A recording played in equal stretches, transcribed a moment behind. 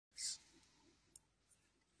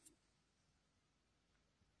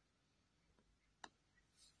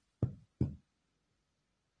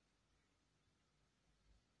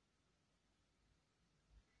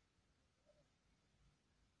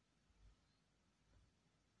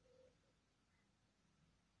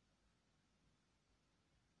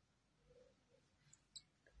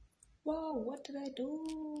Whoa, what did I do?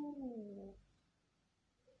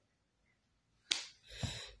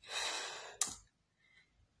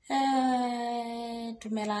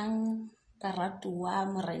 Dumelang baratua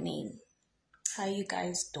moreneng. How you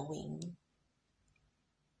guys doing?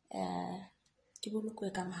 Ke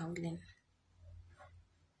bolokwe ka mahauleng.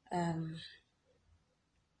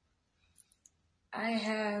 I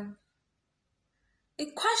have a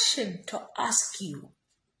question to ask you.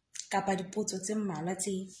 Kapa dipotso tse mmalwa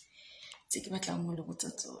tse ke batlang ho le botsa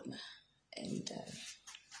tsona. And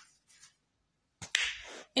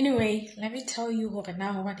anyway, let me tell you hore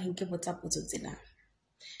na ho ba teng ke botsa potso tsena.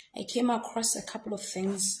 I came across a couple of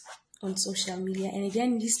things on social media and it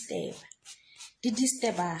didn't disturb. Did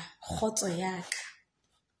disturb khotso yaka.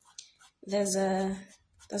 There's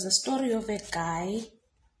a story of a guy,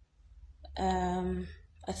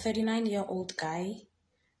 a 39-year-old guy,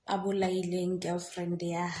 abulaileng girlfriend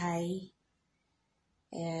ya hae,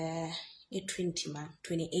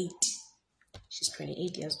 28. She's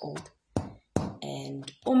 28 years old.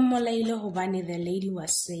 And ummolaile hobane the lady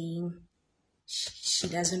was saying she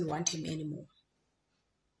doesn't want him anymore.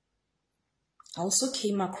 I also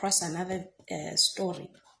came across another story.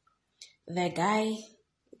 The guy,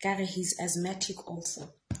 he's asthmatic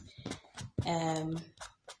also.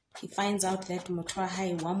 He finds out that motho wa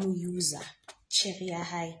hae wa mo user cherry ya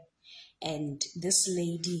hae, and this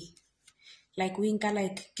lady, like we nka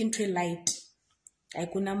like kintwe light,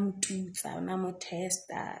 like una mo tutsa, una mo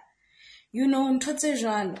testa, you know, ntho tse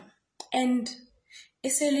jwalo. And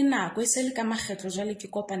esele nako, esele ka makgetlo jwale ke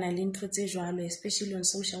kopana le ntho tse jwalo, especially on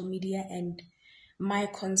social media. And my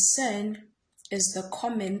concern is the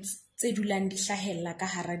comments tse dulang di hlahella ka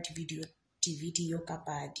hara di video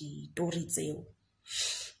kapa di story tseo.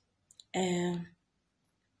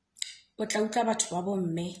 O tla utlwa batho ba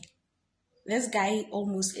bomme. This guy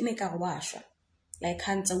almost ene ka washwa. Like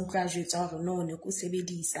hantsa utlwa jwetsa hore no ne ko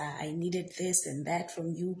sebedisa, I needed this and that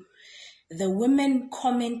from you. The women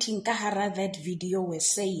commenting ka hara that video were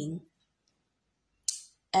saying,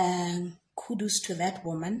 kudos to that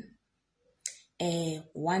woman.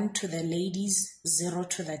 1 to the ladies, 0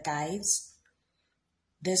 to the guys.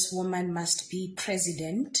 This woman must be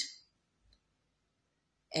president.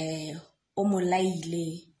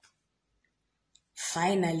 Omolaile.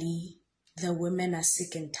 Finally, the women are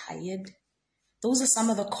sick and tired. Those are some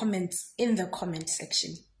of the comments in the comment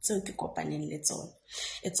section.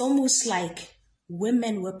 It's almost like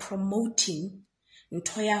women were promoting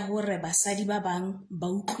ntho ya hore basadi ba bang ba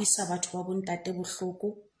utlwisa batho ba bontate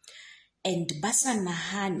bohloko, and ba sa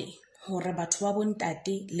nahane hore batho ba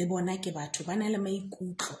bontate le bona ke batho ba na le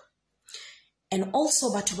maikutlo. And also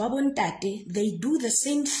batho ba bontate, they do the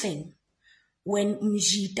same thing when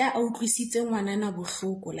mjita a utlwisitse ngwanana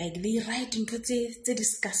bohloko, like they write ntho tse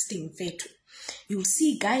disgusting fethu. You'll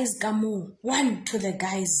see guys come 1 to the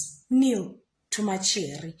guys, 0 to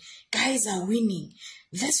Macheri. Guys are winning.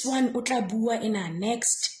 This one utla bua in our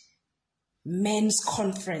next men's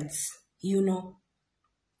conference, you know.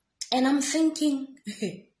 And I'm thinking,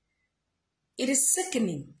 it is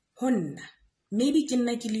sickening. Honna. Maybe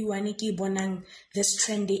kinna kiliwane ki bonang this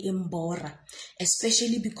trendy imbora,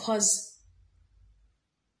 especially because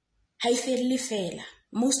haifeli fela.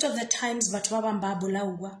 Most of the times batho ba bang ba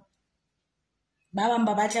bolawa. Ba bang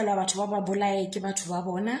ba batlelwa batho ba ba bolae ke batho ba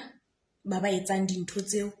bona, ba ba etsang dintho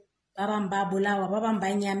tseo. Ba bang ba bolawa, ba bang ba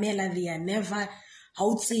nyamela, they are never, ha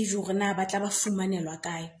o tsebe hore na ba tla ba fumanelwa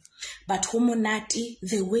kae. But ho monate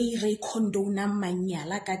the way re condona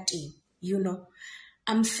manyala ka teng, you know.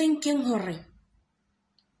 I'm thinking hore,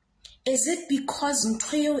 is it because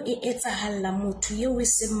ntho eo e etsahalla motho eo e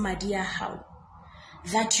seng madi a hao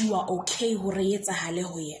that you are okay hore e etsahale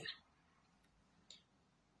ho yena?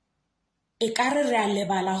 E kare re a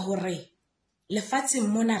lebala hore lefatsheng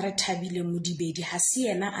mona re thabile modibedi, ha se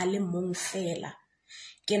yena a le mong fela.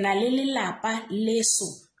 Ke na le lelapa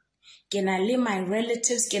leso, ke na le my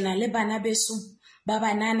relatives, ke na le bana beso ba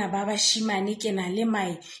banana ba bashimane, ke na le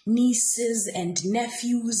my nieces and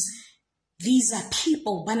nephews. These are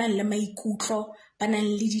people ba nang le maikutlo, ba nang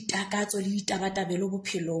le ditakatso le ditabatabelo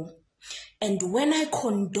bophelong. And when I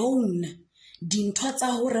condone dintho tsa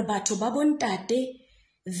hore batho ba bontate,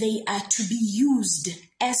 they are to be used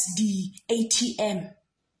as the ATM,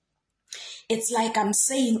 it's like I'm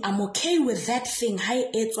saying I'm okay with that thing.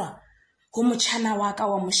 Hai etswa ho motjhana wa ka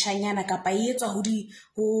wa moshanyana kapa etswa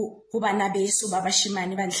ho bana beso ba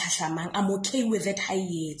bashimane ba ntlhahlamang. I'm okay with that hai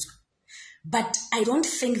etswa. But I don't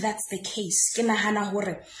think that's the case. Ke nahana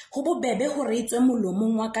hore ho bobebe hore etswe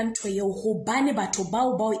molomong wa ka ntho eo hobane batho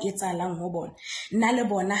bao etsalang ho bona nna le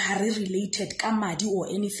bona ha re related ka madi or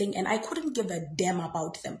anything, and I couldn't give a damn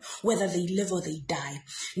about them whether they live or they die.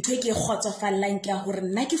 Ntho e ke kgotsofallang ke hore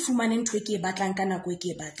nna ke fumane ntho e ke batlang ka nako e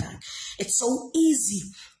ke batlang. It's so easy,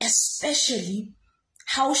 especially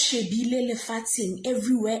how shebile lefatsheng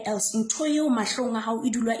everywhere else. Ntho eo mahlong a hao e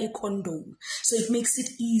dula e condone, so it makes it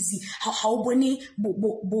easy. Ha o bone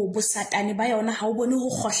bo satane ba yona, ha o bone ho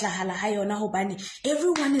khohlahala ha yona hobane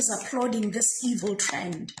everyone is applauding this evil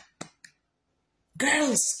trend.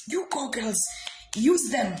 Girls, you go girls, use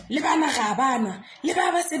them. Le bana ga bana, le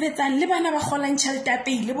ba ba sebetsang, le bana ba kholang tjhelete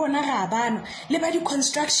pay, le bona ga bana, le ba di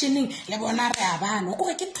constructioning, le bona ra bana. O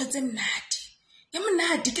re ke ntho tse mnate.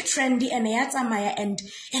 Ke trendy and ya tsamaya,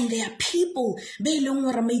 and there are people be leng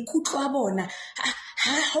hore maikutlo a bona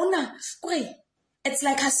ha hona it's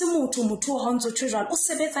like ha se motho ha ntso tshwejwala o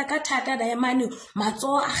sebetsa ka thata diamond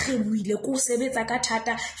matso a kgebuile ko sebetsa ka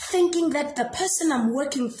thata, thinking that the person I'm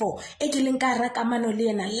working for e ke leng ka raka mano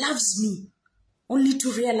le yena loves me, only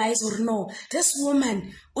to realize or no, this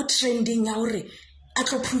woman o trending ya hore a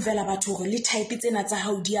tlo provela batho hore le type tsena tsa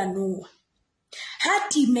hao di a noa. Ha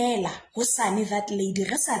timela hosane that lady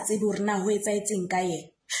re sa tsebe hore na ho etsaetseng ka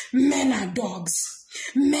ye. Men are dogs,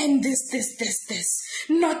 men this,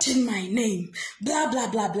 not in my name, blah blah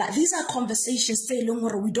blah blah. These are conversations tse leng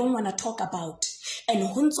hore we don't want to talk about, and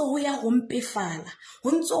ho ntso ho ya ho mpefala,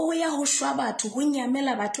 ho ntso ho ya ho shwa batho, ho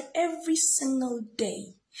nyamela batho every single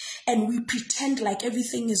day, and we pretend like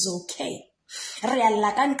everything is okay.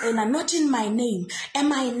 Not in my name,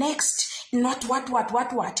 am I next? Not what.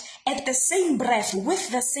 At the same breath,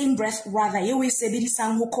 with the same breath, rather, you will say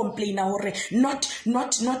who complain or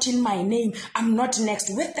not in my name, I'm not next.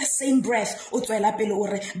 With the same breath,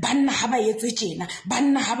 banna haba yetswetjena,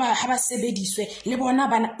 banna haba sebediswe, le bona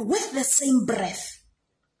bana, with the same breath.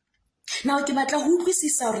 Now ke batla ho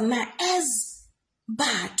utlwisisa hore na as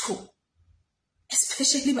batho,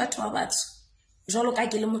 especially batho ba batsho, jwalo ka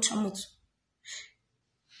ke le motho a motsho,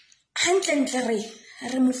 hantle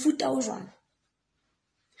re mofuta o jwang,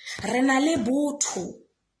 re na le botho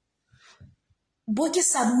bo ke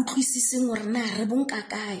sa butlwisiseng hore na re bonka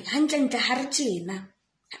kae. Hantle ha re tjena,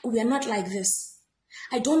 we are not like this.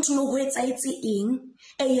 I don't know ho etsaetse eng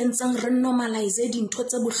e yentseng re normalize dintho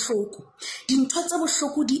tse bohloko. Dintho tse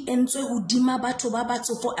bohloko di entswe hodima batho ba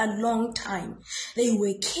batso for a long time. They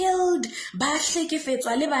were killed, ba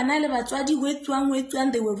hlekefetswa le bana le batswadi ho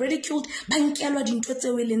etsuwang, they were ridiculed, ba nkelwa dintho tse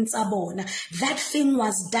weleng tsa bona. That thing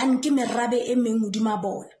was done ke merabe e meng hodima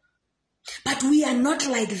bona. But we are not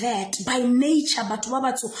like that by nature. Batho ba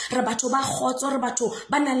batho re batho ba khotso, re batho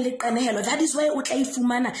ba nang le qenehelo. That is why o tla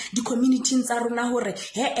ifumana di community tsa rona hore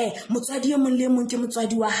motswadi e mong le mong ke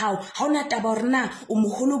motswadi wa hao, ha ona taba hore na o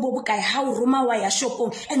moholo bo bokae ha o roma wa ya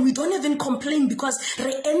shopong, and we don't even complain because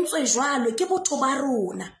re entswe jwalo ke botho ba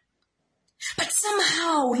rona. But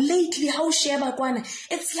somehow lately how sheba kwana,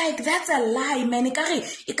 it's like that's a lie, man. E ka re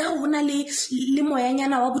hona le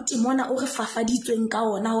moyanyana wa botimona o re fafaditsweng ka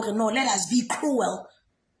ona hore no, let us be cruel.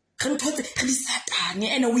 Re ntotse re di satane,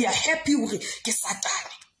 and we are happy hore ke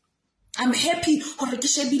satane. I'm happy hore ke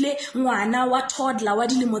shebile ngwana wa toddler wa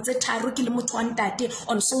dilemo tse 3 ke le motho wa ntate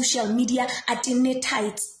on social media at in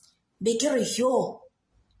tights. Be ke re yo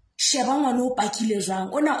sheba ngwana o pakile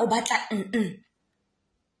jwang, ona o batla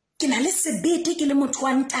ke na le sebete ke le motho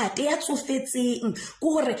wa ntate ya tsofetseng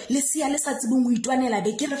go hore le sia le sa tsebeng o itwanela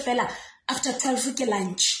be ke re fela after 12 ke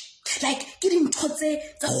lunch. Like ke dintho tse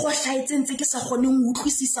kgohlaetseng tse ke sa kgoneng ho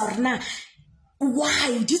utlwisisa hore na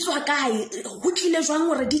why di tswa kae, ho tlile jwang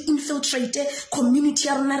hore di infiltrate community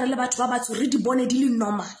ya rona re le batho ba batso re di bone di le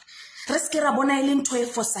normal, re ske ra bona ile ntho e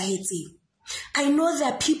fosahetseng. I know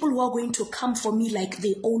there are people who are going to come for me like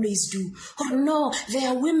they always do. Or no, there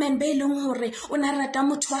are women belong hore ona rata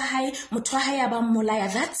motho wa hae ba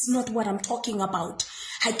mmolaya. That's not what I'm talking about.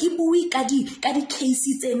 Ha ke bui ka di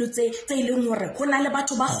cases tseno tse ileng hore hona le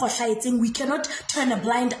batho ba kgohlaetseng. We cannot turn a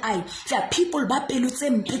blind eye. There are people ba pelo tse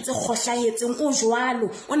mpe tse kgohlaetseng o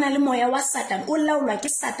jwalo, ona le moya wa Satan, o laolwa ke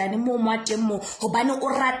Satan mo mateng mo hobane o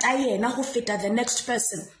rata yena ho feta the next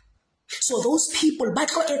person. So those people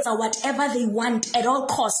batlo etsa whatever they want at all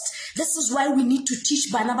costs. This is why we need to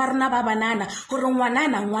teach bana ba rona ba banana hore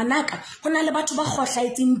ngwanaka hona le batho ba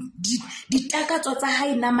kgohlaetseng ditakatso tsa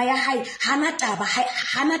hae, nama ya hae hana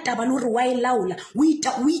taba le hore wa e laola, o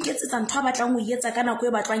iketsetsa ntho ba batlang ho etsa ka nako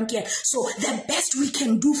e batlwang ke. So the best we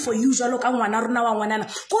can do for you jalo ka ngwana rona wa ngwanana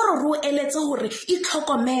go ro eletse hore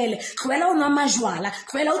itlhokomele, tloela o nwa majwala,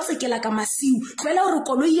 tloela o tsekela ka masiu, tloela hore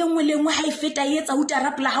koloi e nngwe le nngwe ha e feta e etsa ho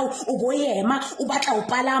tarapla hao o boema o batla o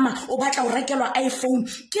palama o batla o rekelwa iPhone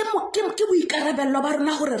ke boikarabello ba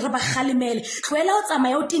rona hore re ba kgalemele tloela o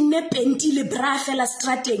tsamaya o tinne penti le bra fela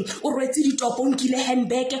strateng o rwetse ditopo nkile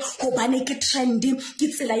handbag hobane ke trendy ke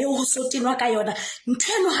tsela eo ho sotenwa ka yona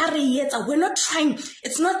nthweno ha re etsa we're not trying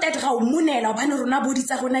it's not that ra o monela hobane rona bodi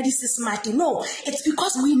tsa rona di se smart no it's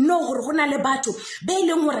because we know hore hona le batho be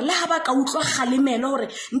leng hore le ha ba ka utlwa kgalemelo hore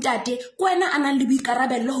ntate kwena ana le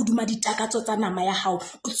boikarabello ho duma ditakatso tsa nama ya hao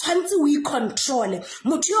o tshwantse o control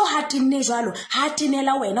motho yo ha tinne jwalo ha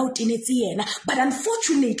tinela wena o tinetse yena but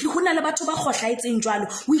unfortunately hona le batho ba kgohlaetseng jwalo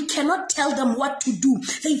we cannot tell them what to do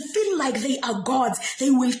they feel like they are gods they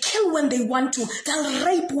will kill when they want to they'll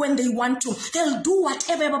rape when they want to they'll do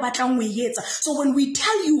whatever ba batlang ho etsa so when we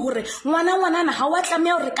tell you hore ngwana na ha wa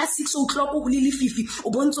tlameha hore ka 6 o'clock ho le lefifi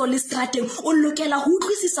o bontso le strateng o lokela ho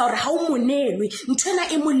utlwisisa hore ha o monelwe nthwena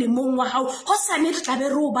e molemong wa hao ho sane re tlabe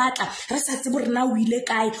re o batla re sa tsebe rena o ile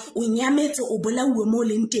kae o nyametse o bolauwe mo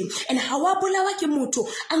leng teng and ha wa bolawa ke motho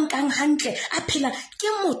a nkang hantle a phela ke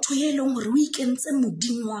motho ye leng hore o ikentse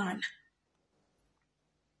modingwana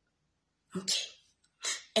okay.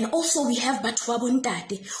 And also we have batho ba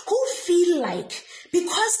bontate who feel like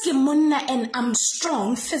because ke monna and I'm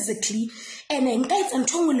strong physically and nka etsa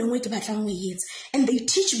ntho nngwe le nngwe ke batlang ho etsa and they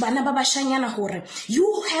teach bana ba bashanyana hore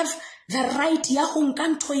you have the right ya ho nka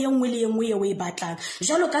ntho ye nngwe le nngwe e batlang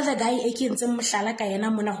jalo ka the guy e ke ntse mohlala ka yena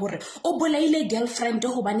mona hore o bolaile girlfriend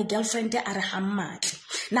hobane girlfriend a re hammatla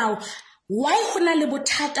now why hona le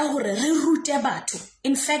bothata hore re rute batho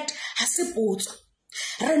in fact ha se potso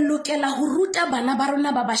re lokela ho ruta bana ba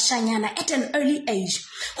rona ba bashanyana at an early age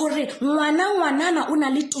hore ngwanana o na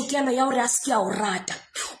le tokelo ya hore a se o rata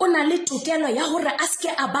o na le tokelo ya hore a se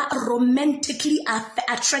a ba romantically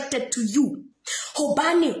attracted to you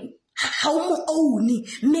hobane ha o mo own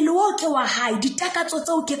mmele wo ke wa hae ditakatso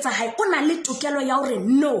tse o ke tsa hae o na le tokelo ya hore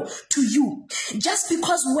no to you just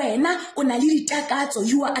because wena o na le ditakatso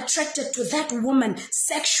you are attracted to that woman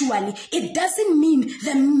sexually it doesn't mean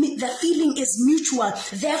the feeling is mutual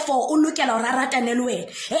therefore o lokela hore ratane le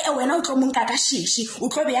wena wena o tlo monka ka shishi o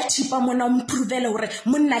tlo be ya thipa mona o mprovele hore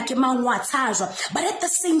monna ke mangwa tshajwa but at the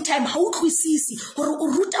same time ha o tlisisi hore o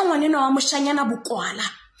ruta ngwanena wa moshanyana bokwala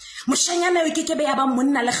moshanyana yo kekebe ya ba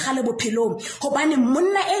monna le khale bophelong hobane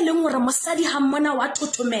monna e leng hore mosadi ha mmona wa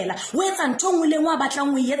thothomela o etsa ntho ngwe le ngwa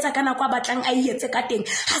batlang o etsa kana kwa batlang a etse ka teng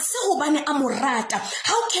ha se hobane a morata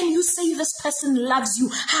how can you say this person loves you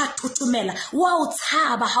ha thothomela wa o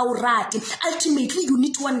tshaba ha o rate ultimately you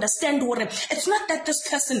need to understand hore it's not that this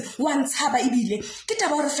person wants haba ibile ke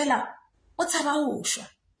taba hore fela o tshaba ho shwa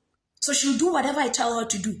so she'll do whatever I tell her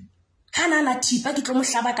to do kana na thipa ke tlo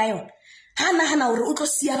mohlaba ka yona hana hore o tlo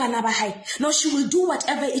sia bana ba hae no she will do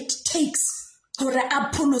whatever it takes hore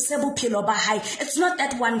a pholose bophelo ba hae it's not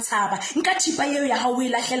that one tshaba nka thipa yeo ya hao e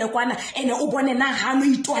lahlele kwana ene o bone na ha no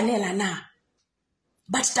itwanela na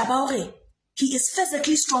but taba hore he is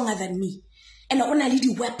physically stronger than me and ona le di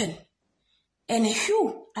weapon and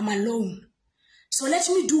I'm alone so let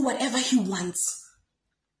me do whatever he wants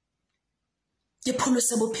ke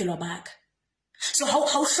pholose bophelo ba ka so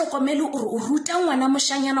how hlokomele o ruta ngwana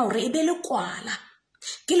moshanyana hore e be le kwala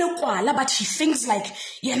ke le kwala but he thinks like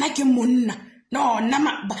yena ke monna no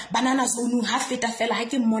nna banana zone ha feta fela ha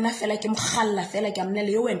ke mmona fela ke mkhalla fela ke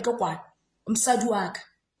amnele yo wena ke kwana umsadi waka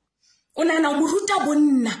ona na mo ruta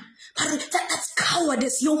bonna that's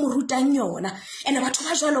cowardice yo mo ruta nyona and batho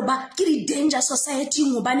ba jwalo ba ke di danger society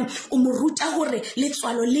ngobane o mo ruta hore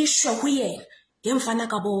letswalo le shwa ho yena ye mfana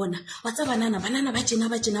ka bona wa tsa banana ba tjena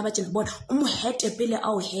bona o mo hete pele a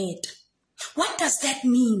o heta what does that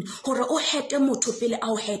mean hore o hete motho pele a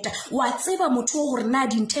o heta wa tseba motho hore na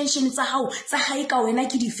di intention tsa hao tsa hae ka wena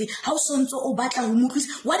ke dife ha o sontso o batla ho motlisa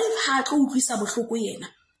what if ha tlo utlwisa bohloko yena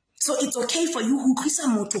so it's okay for you ho utlwisa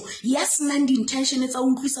motho yes nang di intention tsa ho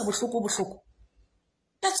utlwisa bohloko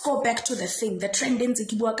let's go back to the thing the trend ntse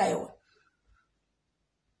ke bua ka yona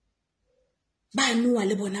ba nua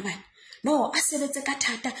le bona bana no a sebetse ka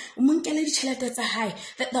thata o monkele ditšhelete tsa hae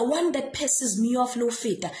the one that pisses me off lo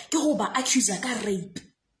feta ke go ba accuse ka rape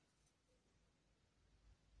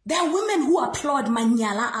there are women who applaud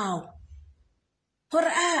manyala ao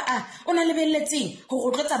hore ona lebelletseng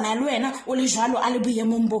go go tsamaya le wena o le jwalo a le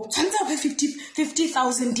boemong bo tshwantse go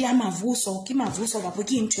 50,000 ya mavuso ke mavuso ba bo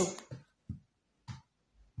ke ntho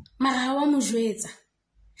mara wa mo jwetsa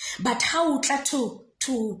but how tla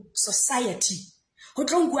to society Ho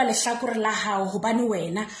tlo nkua lehlakore la hao hobane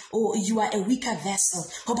wena you are a weaker vessel,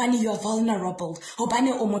 hobane you are vulnerable,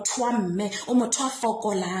 hobane o motho wa mme, o motho wa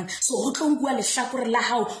fokolang. So ho tlo nkua lehlakore la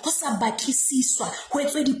hao ho sa batlisiswa, ho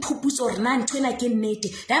etswe diphuputso hore na ntho ena ke nnete.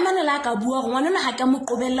 Diamane la ka bua hore ngwanana ha ka mo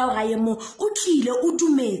qobella hore a ye mo, o tlile o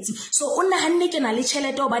dumetse. So o nahanne ke na le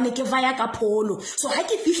tjhelete hobane ke vaya ka pholo. So ha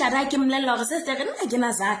ke fihla ra ke mmolella hore se nna ke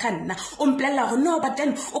na zaka nna, o mpolella hore no, but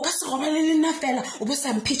then o ka se robale le nna fela o bo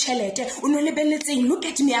sa mphe tjhelete, o no lebelletseng. Look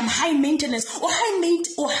at me, I'm high maintenance. O high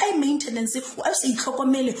maintenance o a se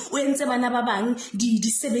itlhokomele, o entse bana ba bang di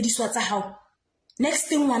sebediswa tsa hao. Next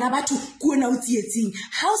thing ngwana batho ku na o tsietsing.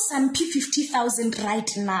 How some 50,000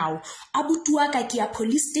 right now? Abutua ka ke ya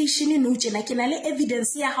police station no tjena ke na le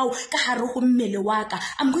evidence ya hao ka hare ho mmele wa ka.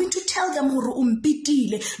 I'm going to tell them hore o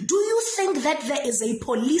mpitile. Do you think that there is a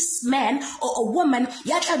policeman or a woman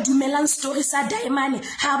ya tla dumelang story sa Diamane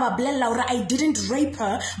ha ba blella hore I didn't rape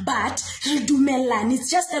her, but re dumelane?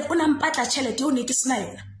 It's just that ona mpatla tjhelete o ne ke sna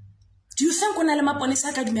yona. Do you think ona le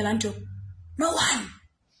maponesa ka dumelang ntho? No one.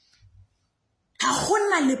 Ha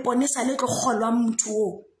gona le ponesa le tlo kgolwa motho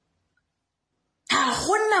o. Ha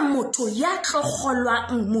gona motho ya tlo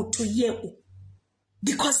kgolwang motho yeo,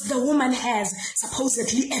 because the woman has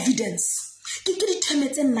supposedly evidence. Ke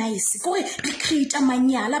ditshemetse nice go re create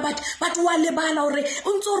manyala, but wa lebala hore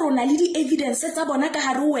o ntse rona le di evidence tsa bona ka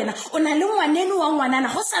hare wena. O na le ngwaneno wa ngwanana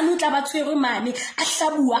ho sa nutla ba tshwere mane a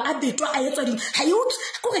hlabua a betwa a etswa ding. Ha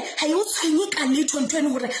yo tshwenye ka letho ntwene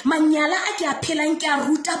hore manyala a ke a phelang ke a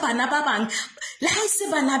ruta bana ba bang. Le ha se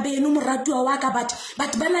bana beno moratuwa wa ka,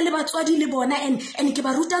 but bana le batswadi le bona and ke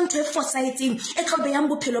ba ruta ntho e fosahetseng e tlo beyang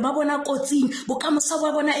bophelo ba bona kotsing, bokamoso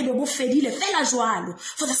ba bona e be bo fedile fela jwalo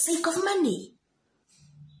for the sake of money.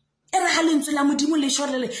 The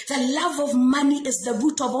love of money is the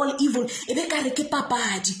root of all evil.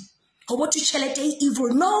 Evil.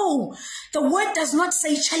 No, the word does not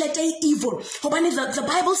say evil. The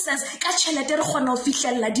Bible says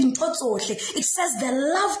it says the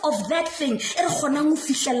love of that thing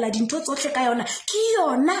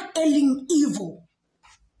leng evil.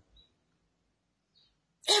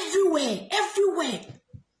 Everywhere.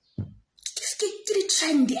 It's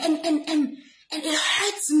trendy and it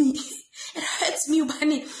hurts me. It hurts me,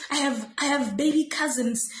 Ubani. I have baby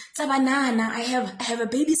cousins, Tabanana. I have a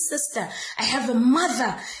baby sister. I have a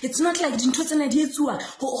mother. It's not like dintho tsena di etsuwa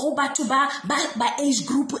ho batho ba age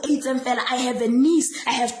group 8 and fela. I have a niece.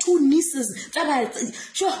 I have 2 nieces.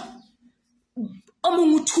 Sure.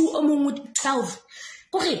 Omungu 2, omungu 12.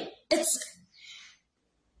 Okay, it's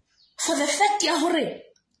for the fact ya hore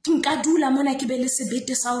nka dula mona ke be le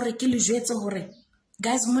sebete sa hore ke le jwetse hore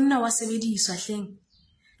guys monna wa sebediswa hleng.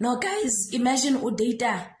 No guys, imagine o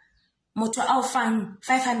data motho a o fang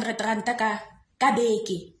 500 rand ka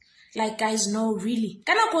beke. Like guys, no really.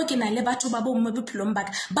 Kana go ke na le batho ba bo mo bophelong ba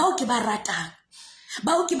ka bao ke ba ratang,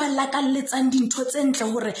 bao ke ba lakalletsang dintho tse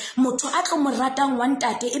ntle hore motho a tlo mo ratang wa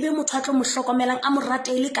ntate ebe motho a tlo mo hlokomelang a mo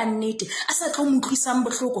ratele ka nnete, a sa tlo mo utlwisang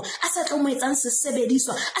bohloko, a sa tlo mo etsang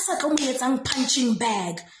sesebediswa, a sa tlo mo etsang punching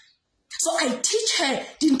bag. So I teach her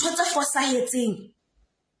dintho tse fosahetseng,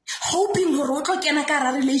 hoping hore o tlo kena ka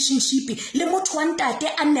ra relationship le motho wa ntate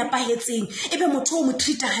a nepahetseng ebe motho o mo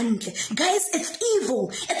treata hantle. Guys, it's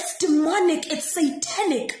evil, it's demonic, it's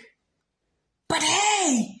satanic, but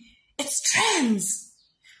hey, it's trends.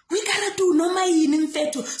 We gotta do no in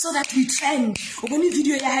fetu so that we trend. Ogoni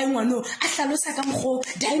video ya hae ngwano a hlalosa ka mgo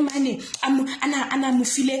Diamane ana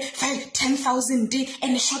mufile 10,000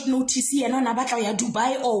 and a short notice yena na batla ya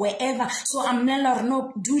Dubai or wherever. So I'm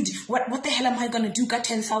no dude, what the hell am I gonna do? Got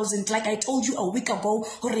 10,000 like I told you a week ago.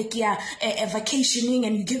 Horekia vacationing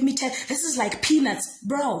and you give me 10. This is like peanuts,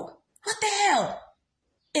 bro. What the hell?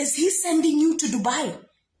 Is he sending you to Dubai?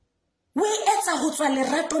 We etsa ho tswa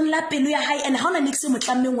leraton la pelo ya hae and hauna nix e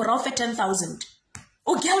motlammeng hore a fe 10,000.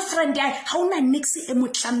 O girlfriend ya hauna nix e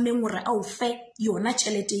motlammeng hore a o fe yona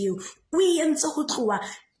tjhelete eo. O entse ho tloa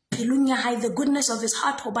pelong ya hae, the goodness of his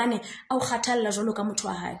heart hobane a o kgathalla jwalo ka motho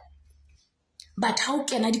wa hae. But how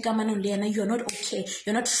can I dikamanong le yena? You're not okay,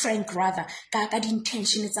 you're not frank rather ka di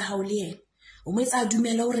intention tsa hao le yena. O metsa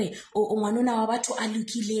dumela hore o ngwanona wa batho a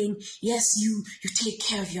lokileng. Yes, you take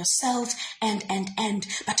care of yourself and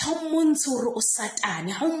but how months hore o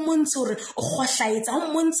satane, how months hore o khohlaetsa,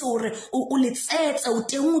 how months hore o letsetsa o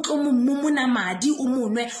teng o tlo mmona madi o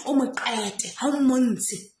monwe o mo qete, how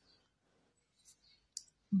months.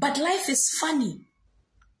 But life is funny,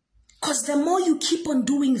 because the more you keep on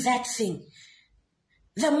doing that thing,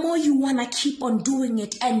 the more you wanna keep on doing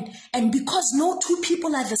it, and because no two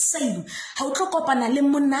people are the same. How tlo kopana le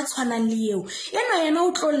monna tshwanang le eo. Yena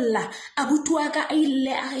o tlolla abutu aka a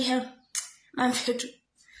ile a he man fetu.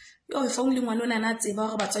 Yo, if only ngwana na tseba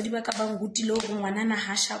hore batswadi ba ka ba ngutile hore ngwana na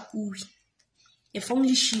ha shapui. If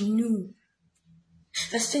only she knew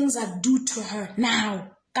the things I do to her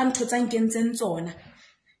now. Guys,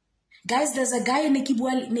 there's a guy ne ke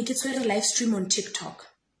tshwere live stream on TikTok.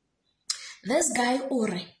 This guy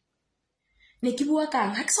ore ne ke bua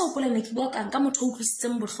kang ha ke sa hopola ne ke bua kang ka motho o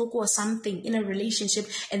utlwisitseng bohloko or something in a relationship,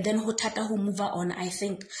 and then ho thata ho move on, I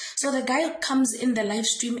think. So the guy comes in the live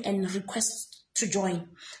stream and requests to join.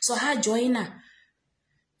 So ha joiner,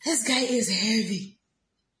 this guy is heavy.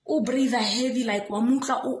 O breathe heavy like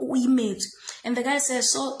wamutla o image. And the guy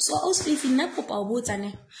says, so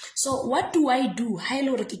what do I do? Ha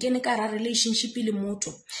ile re ke kene ka relationship le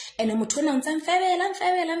motho. And motho na ntsa mfebela.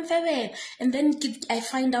 And then I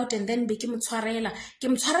find out, and then be ke motshwarela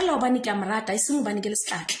hobane ke a mrata, e seng hobane ke le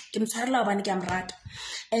setlatla. Ke motshwarela hobane ke a mrata.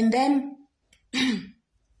 And then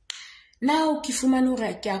now ke fumana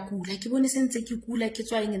hore ke a kula, ke bone sentse ke kula ke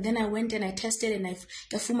tswaeng, and then I went and I tested and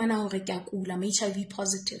ke fumana hore ke a kula, I'm HIV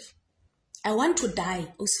positive. I want to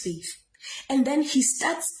die, Osfaith. And then he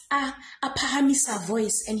starts a pahamisa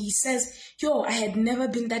voice, and he says, yo, I had never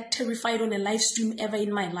been that terrified on a live stream ever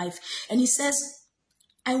in my life. And he says,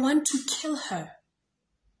 I want to kill her.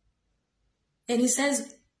 And he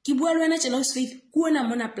says, I want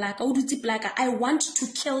to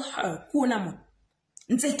kill her.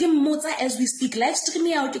 As we speak, live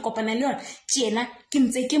stream out ke kopana le yona tjena ke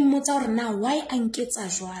ntse ke mmotsa hore na why a nketsa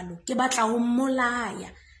jwalo, ke batla ho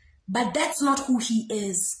mmolaya, but that's not who he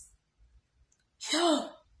is. Yo,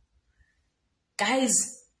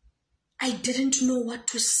 guys, I didn't know what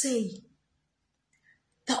to say.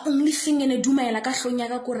 The only thing in a dumaela ka hlong ya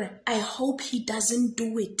ka kore, I hope he doesn't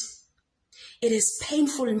do it. It is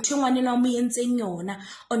painful on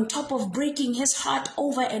top of breaking his heart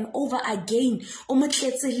over and over again. A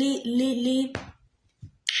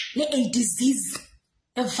disease,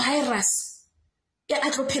 a virus.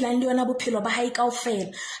 How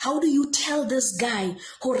do you tell this guy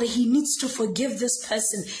that he needs to forgive this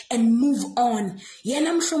person and move on?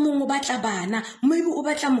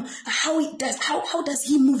 How does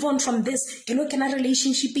he move on from this? Can a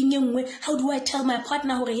relationship in how do I tell my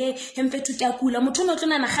partner how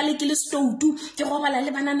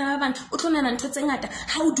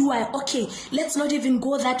do I, okay, let's not even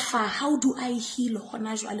go that far. How do I heal?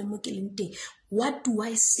 What do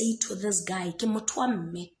I say to this guy?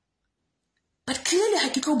 But clearly I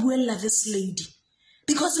can't buella this lady,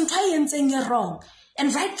 because I'm trying saying you're wrong.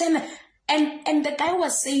 And right then, and the guy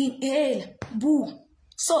was saying, hey, boo.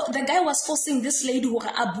 So the guy was forcing this lady who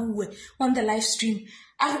abu on the live stream.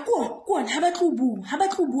 Go on, how about boo?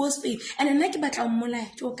 And then I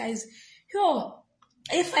yo guys, yo,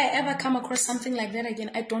 if I ever come across something like that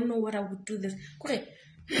again, I don't know what I would do this.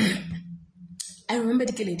 I remember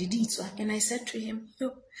the lady Ditswa, and I said to him,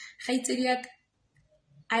 yo,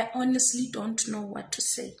 I honestly don't know what to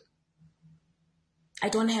say. I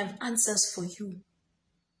don't have answers for you.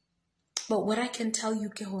 But what I can tell you,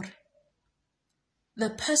 Kehore, the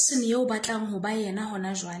person yo batlang ho ba yena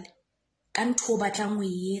hona jwale, ka ntho o batlang ho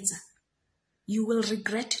e etsa, you will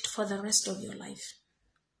regret it for the rest of your life.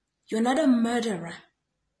 You're not a murderer.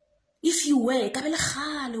 If you were, ka bele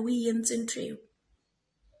khale o e entse ntho eo.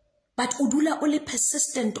 But udula ole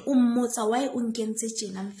persistent ummotsa why unkentse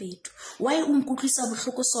tjena mfethu, why unkutlwisa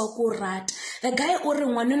bohloko sa ko rata. The guy o re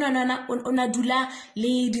ngwanana ona dula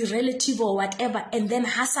le di relative or whatever, and then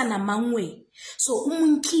hasana mangwe, so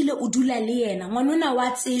umunkile o dula le yena ngwanona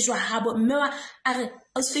wa tsejwa habo mme wa are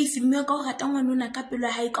Osfaith mme ka o rata ngwanona ka pelo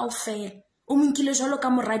ya hae kaofela, umunkile jwalo ka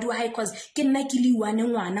moradi wa hae cause ke nna ke le one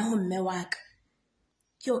ngwana ho mme wa ka.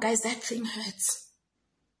 Yo guys, that thing hurts.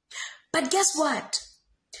 But guess what?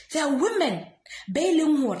 There are women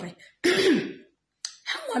bailing hore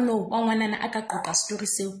ha ngwana wa ngwanana aka qoqa story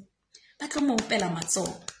seo ba tlo mo opela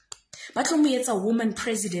matsoho, ba tlo mo etsa woman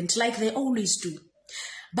president like they always do.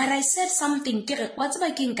 But I said something, what's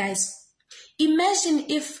about king guys? Imagine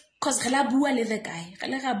if, cause re la bua le the guy,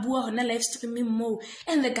 re la bua hona live streaming mo,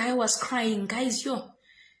 and the guy was crying, guys, yo,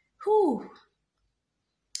 who?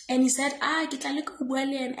 And he said, and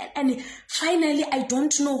finally, I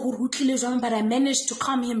don't know who tlile jwang, but I managed to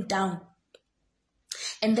calm him down.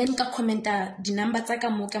 And then ka commenta di number tsaka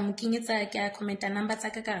mo ka mo kinyetsa ka commenta number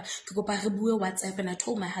tsaka ka ke kopa re bue WhatsApp, and I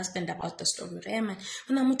told my husband about the story. Man,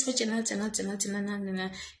 una motho channel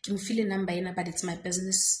ke mo file number ena, but it's my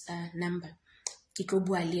business number. ke tlo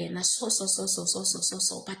bua le ena so,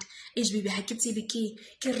 but baby ha ke tsebe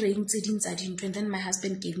ke reng tse ding tsa dintho. And then my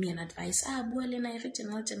husband gave me an advice, bua le ena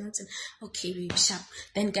original. Okay baby, sharp.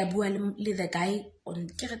 Then ka bua le the guy on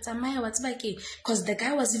ke re tsamaya wa tseba ke, because the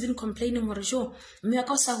guy was even complaining hore jo mme wa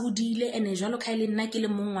ka o sa hodile ene jwalo ka ile nna ke le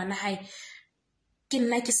mong ngwana hae ke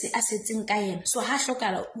nna ke se asetseng ka yena, so ha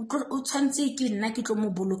hlokala o tshwantse ke nna ke tlo mo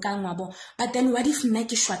bolokang wa bo. But then what if nna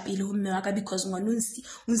ke shwapile ho mme wa ka because ngwana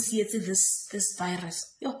o nsietse this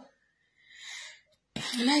virus yo.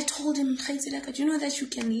 And I told him, do you know that you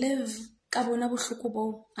can live ka bona bohloko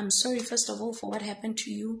bo? I'm sorry first of all for what happened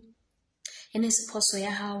to you, and it's phoso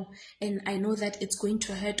ya hao, and I know that it's going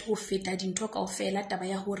to hurt ho feta dintho kaofela taba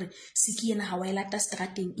ya hore siki ena ha wa lata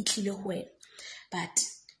strateng e tlile ho wena, but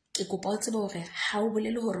ke kopa o tsebe hore ha o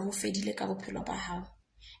bolele hore ho fedile ka bophelo ba hao.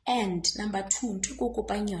 And number 2, ntho ko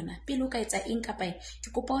kopang yona pele o ka etsa eng kapa eng,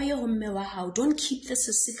 ke kopa o ye ho mme wa hao. Don't keep this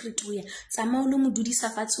a secret ho ye tsamaya o lo mo dudisa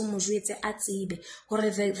fatshe o mo jwetse a tsebe hore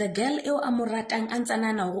the girl eo a mo ratang a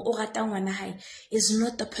ntsanana hore o rata ngwana hae is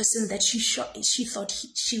not the person that she thought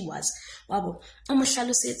she was. Wabo o mo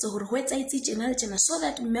hlalosetse hore ho etsaetse tjena le tjena, so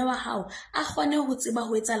that mme wa hao a kgone ho tseba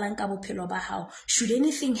ho etsalang ka bophelo ba hao. Should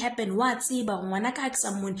anything happen, wa tseba ngwana ka ha ke sa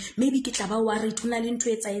mmone, maybe ke tla ba worried hona le ntho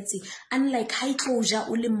etsaetse, unlike high closure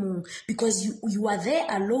o le mong, because you are there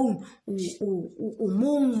alone o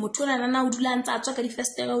mong motho na o dula ntse a tswa ka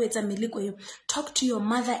difestere o etsa meleko eo. Talk to your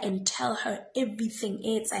mother and tell her everything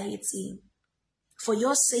e etsaetseng for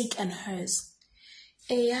your sake and hers.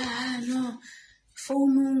 No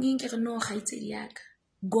phone nke re no khaitsedi yaka,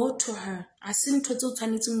 go to her. A se ntho tse o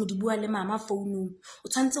tshwanetseng mo di bua le mama phone o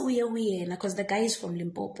tshwantse o ye ho yena, because the guy is from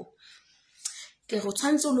Limpopo. Ke go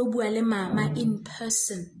tshwantse o lo bua le mama in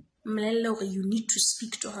person, you need to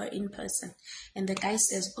speak to her in person. And the guy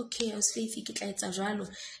says, okay, I was faithful ke tla etsa jwalo.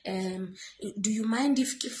 Do you mind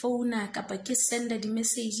if ke phone kapa ke send the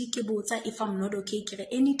message ke botsa if I'm not okay? Ke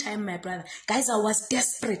anytime my brother. Guys, I was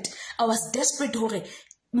desperate hore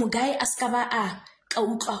mo guy askaba ka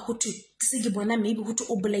utlwa ho tu se ke bona maybe ho tu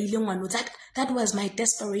o bolaile ngwana. That was my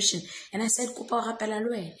desperation. And I said kopa o rapela le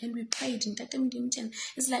wena, and we prayed in Ntate Modimo.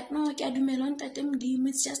 It's like no ke a dumela Ntate Modimo,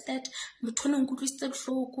 it's just that motho ona nkutlwisitse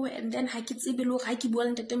bohloko, and then ha ke tsebe le hore ha ke bua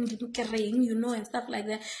le Ntate Modimo ke reng, you know, and stuff like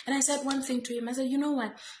that. And I said one thing to him, I said, you know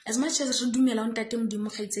what, as much as re dumela Ntate Modimo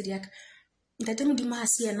khaitsedi yaka, Ntate Modimo ha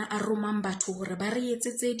se yena a romang batho hore ba re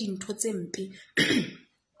etsetse dintho tse mpe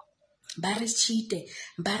ba re cheat,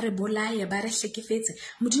 ba re bolaya, ba re hlekefetse.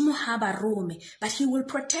 Modimo ha ba rome, but he will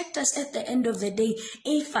protect us at the end of the day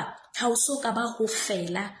if ha o so ka ba ho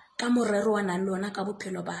fela ka morero wa nang lona ka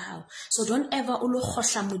bophelo ba hao. So don't ever o lo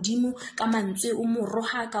khohla Modimo ka mantswe o mo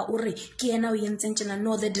roha ka o re ke yena o yentseng tjena.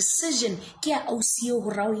 No, the decision ke ya ausiyo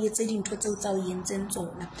hore o yetse dintho tseo tsa o yentseng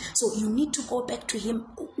tsona. So you need to go back to him,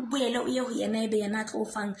 o boele o ye ho yena ebe yena tlo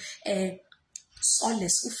fang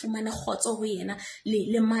solace, o fumane khotso ho yena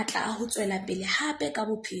le matla a ho tswela pele hape ka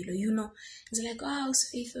bophelo, you know. It's like, oh,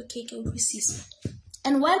 faith, okay, ke utlwisisa.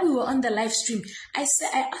 And while we were on the live stream, I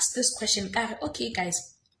asked this question, okay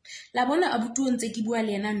guys, la bona abutu o ntse ke bua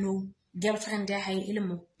le yena no girlfriend ya hae e le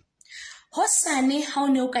mo hosane ha o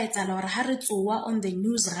ne o ka etsala hore ha re tsoa on the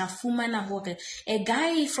news ra fumana hore a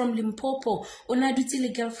guy from Limpopo o na dutse le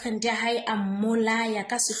girlfriend ya hae a mmolaya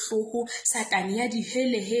ka sehloho satani ya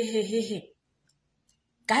he.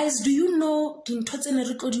 Guys, do you know dintho tse ne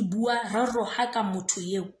re tlo di bua ra roha ka motho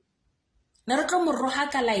eo, ne re tlo mo roha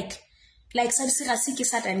ka like sa disirasi ke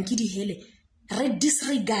satani ke dihele, re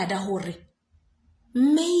disregarda hore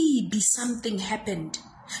maybe something happened.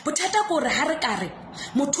 Bothata ko re ha re kare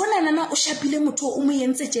motho ona nana o shapile motho o mo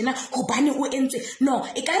yentse tjena hobane o entse, no,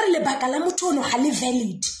 e ka re lebaka la motho ono ha le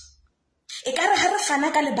valid. E ka re ha re fana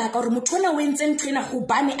ka lebaka hore motho ona o entse ntho ena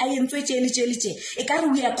hobane a yentswe tjele, e ka re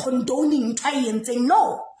we are condoning ntho a yentseng.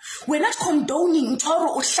 No, we're not condoning ntho hore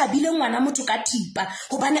o hlabile ngwana motho ka thipa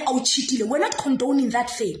hobane a o cheatile. We're not condoning that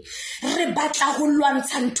thing. Re batla ho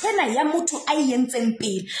lwantsha ntho ena ya motho a yentseng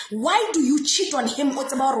pele. Why do you cheat on him o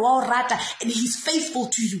tseba hore wa o rata and he's faithful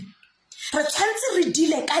to you? Re tshwantse re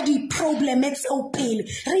dile ka di problem tseo pele,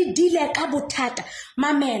 re dile ka bothata.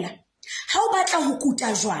 Mamela, ha o batla ho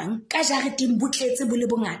kuta jwang ka jareteng botletse bo le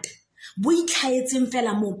bongata bo itlhaetseng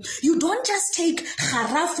fela mo, you don't just take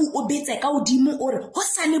kharafu o betse ka odimo ore ho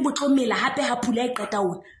sane botlomela hape ha pula e qeta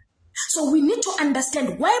ona. So we need to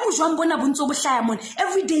understand why bojwang bona bontso bo hlaya mona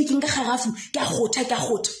every day ke nka kharafu ke a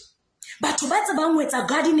khotha. Batho ba tsebang ho etsa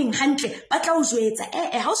gardening hantle ba tla o jwetsa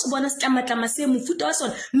ha o se bona setlamatlama se mofuta wa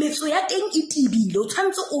sona metso ya teng e tibile, o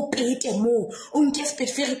tshwantse o pete mo o nke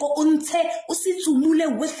speferiko o ntshe o se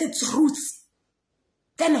tsumule with its roots,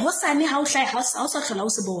 then hosane ha o hlaya ha o sa khela o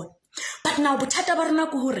se bona. But now bothata ba rona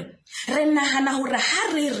ke hore re nahana hore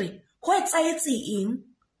ha re re ho etsaetse eng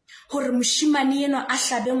hore moshimane eno a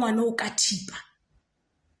hlabe ngwana o ka thipa.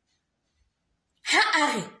 Ha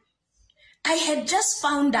are I had just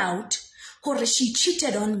found out hore she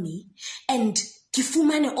cheated on me and ke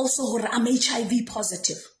fumane also hore I'm HIV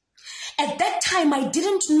positive. At that time I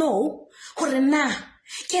didn't know hore na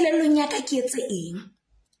kelelong ya ka ke etse eng.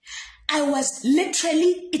 I was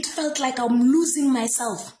literally, it felt like I'm losing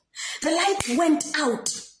myself. The light went out.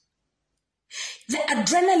 The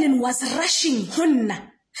adrenaline was rushing.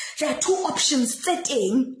 There are two options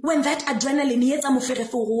setting when that adrenaline is.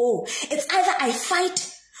 It's either I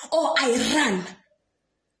fight or I run.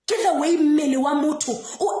 Give away mmele wa motho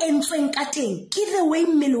o entsweng ka teng. Give away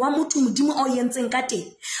mmele wa motho modimo o yentseng ka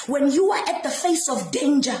teng. When you are at the face of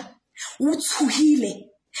danger, o tshohile.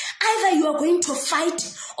 Either you are going to fight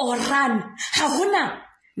or run.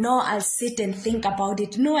 No, I'll sit and think about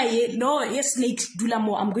it. No, yes, snake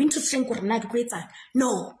dulamo. I'm going to think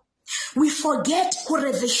no. We forget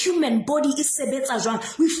where the human body is sebetsa jwang.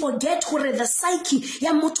 We forget where the psyche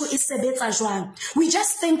ya motho is sebetsa jwang. We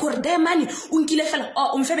just think where the money unkile fela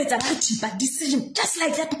or umfebetsa ba thipa decision just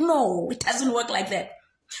like that. No, it doesn't work like that.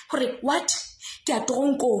 What?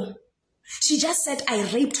 She just said I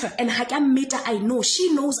raped her and I know.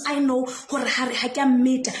 She knows I know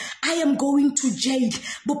I am going to jail.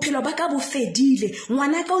 Bophelo ba ka bo fedile.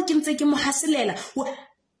 Ngwana ka o ke ntse ke mo haselela.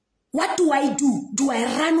 What do I do? Do I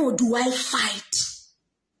run or do I fight?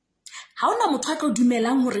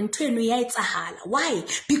 Why?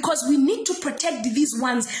 Because we need to protect these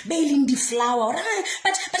ones. Bailing the flower.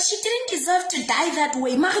 But she didn't deserve to die that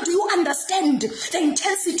way. Ma, do you understand the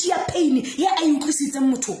intensity of pain?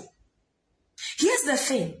 Here's the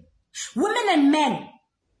thing. Women and men.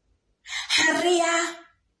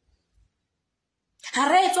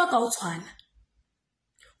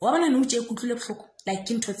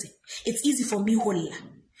 Like it's easy for me.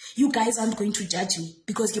 You guys aren't going to judge me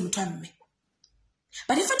because you me.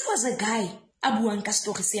 But if it was a guy, and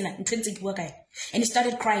he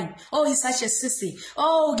started crying, oh, he's such a sissy,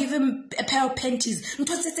 oh, give him a pair of panties,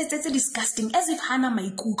 disgusting, as if Hana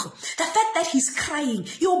maikutlo. The fact that he's crying,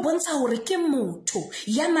 yo bonsa hore ke motho,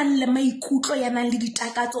 yanan le maikutlo, yanan le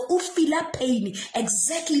ditakatso, o feel pain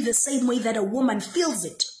exactly the same way that a woman feels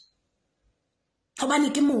it.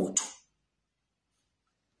 Hobane ke motho.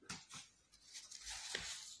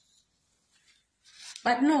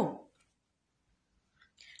 But no.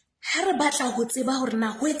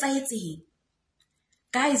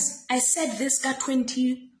 Guys, I said this got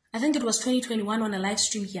 20, I think it was 2021 on a live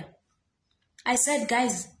stream here. I said,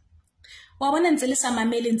 guys, and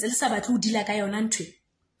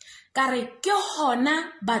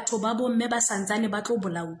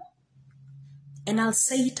I'll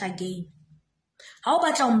say it again. How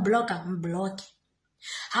about unblock?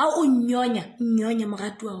 How unyonya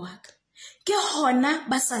moratua waka. Ke hona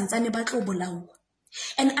ba santsane ba tlo bolawa.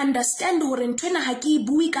 And understand hore ntwena ha ke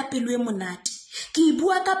bui ka pelo e monate. Ke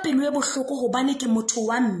bua ka pelo e bohloko hobane ke motho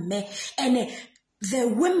wa mme. And the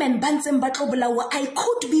women bantseng ba tlo bolawa, I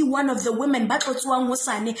could be one of the women ba tlo tswang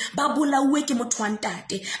hosane ba bolawe ke motho wa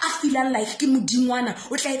ntate. A feelang like ke modingwana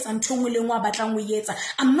o tla etsa ntho ngwe le ngwe a batlang ho etsa.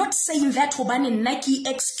 I'm not saying that hobane nna ke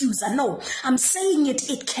excuse. No, I'm saying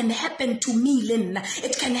it can happen to me, Lena.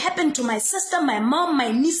 It can happen to my sister, my mom,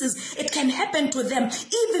 my nieces. It can happen to them.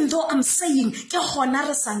 Even though I'm saying ke hona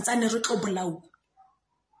re santsane re tlo bolawa.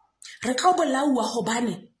 Re tlo bolawa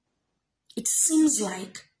hobane it seems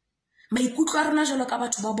like maikutlo a rona jalo ka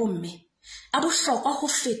batho ba bomme a bohlokwa ho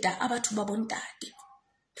feta a batho ba bontate.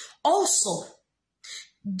 Also,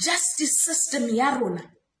 justice system ya rona.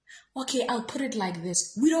 Okay, I'll put it like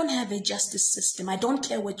this. We don't have a justice system. I don't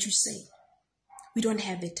care what you say. We don't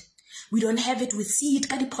have it. We don't have it. We see it,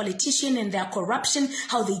 the politician and their corruption,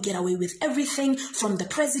 how they get away with everything from the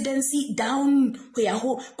presidency down where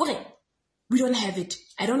we don't have it.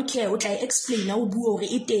 I don't care what I explain now.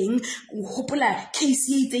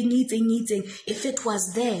 If it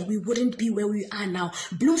was there, we wouldn't be where we are now.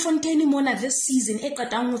 Bloemfontein mona this season,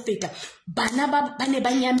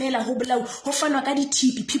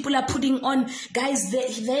 people are putting on, guys, there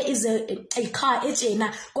is a car,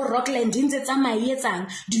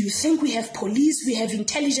 do you think we have police, we have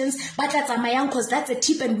intelligence, because that's a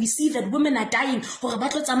tip, and we see that women are dying, for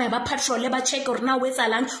the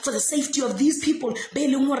safety of these people.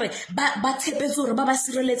 beleng hore ba tshepetse hore ba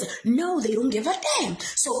sireletsa. No, they don't give a damn.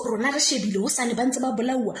 So rona re shebile ho sane ba ntse ba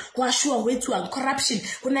bolawa ho ashwa ho etsuwang corruption,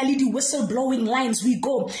 ho na le di whistle blowing lines. We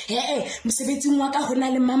go mosebetsing wa ka ho na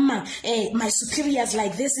le mama my superiors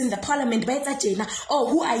like this in the parliament ba etsa tjena. Oh,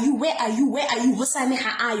 who are you, where are you ho sane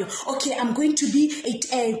ha ayo. Okay, I'm going to be a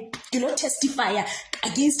testifier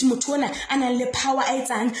against Mutona and le power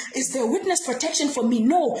aitan. Is there witness protection for me?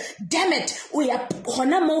 No, damn it. We are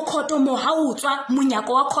hona mo koto mo hautswa munyako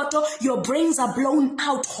wa koto. Your brains are blown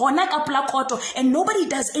out hona kapla koto and nobody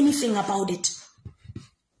does anything about it.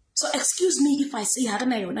 So excuse me if I say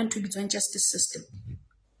harana yona to be justice system.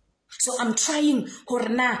 So I'm trying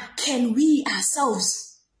horna, can we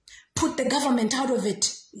ourselves put the government out of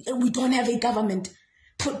it? We don't have a government.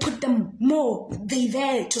 Put them more. They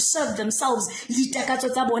there to serve themselves.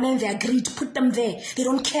 And they agreed. Put them there. They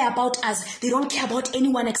don't care about us. They don't care about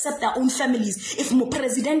anyone except their own families. If mo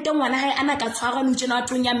president they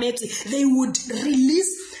would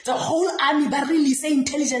release the whole army, but release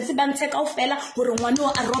intelligence.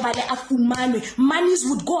 Monies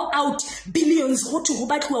would go out, billions.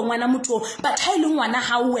 But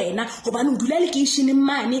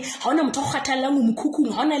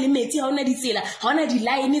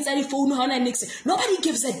nobody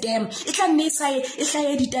gives a damn.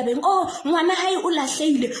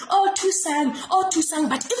 Oh, too sang.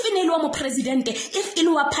 But if in a president, if in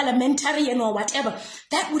a parliamentarian or whatever,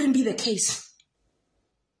 that wouldn't be the case.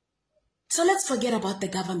 So let's forget about the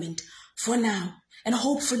government for now. And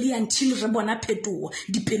hopefully until Rebona Petu,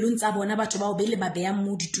 Dipelunza Bonaba Bele Babea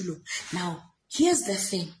Muditulo. Now, here's the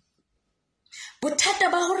thing. But Tata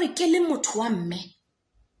Bahori Kele Mutwame.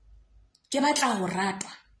 Kebatla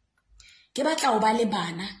Horatwa. Kebatla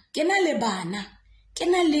Obalebana.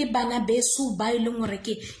 Kena lebana besu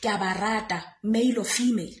bailungoreke Gabarata, male or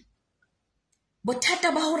female. But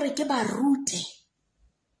Tata Bahori Keba Rute.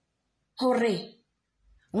 Hore.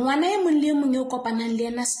 Ngwana e mong le mong yo kopanang le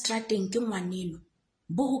ena strateng ke ngwaneno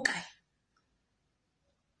bo hokae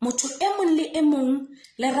motho e mong le e mong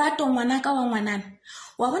le rato ngwana ka wa ngwanana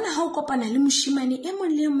wa bona ha o kopana le moshimane e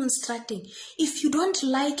mong le mong strateng. If you don't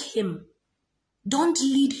like him, don't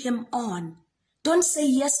lead him on. Don't say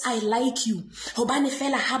yes, I like you hobane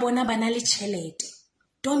fela ha bona bana le tšhelete.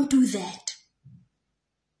 Don't do that.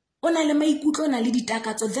 Ona le maikutlo na le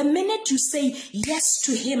ditakatso. The minute you say yes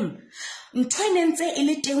to him, maybe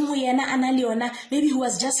he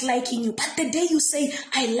was just liking you, but the day you say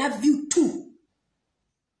I love you too,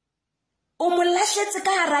 o mo lahletse ka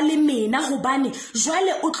hara le mena hobane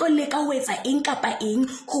jwale o tlo leka ho etsa eng kapa eng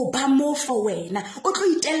ho ba mo for wena. O tlo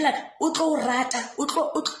itella, o tlo rata, o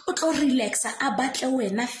tlo relaxa a batle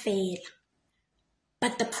wena fela.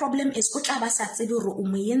 But the problem is o tla ba sa tsebe hore o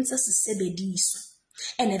mo yentse sesebediso,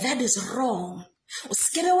 and that is wrong. O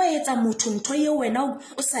skebe wa etsa motho ntho ye wena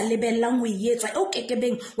o sa lebellang ho etsa o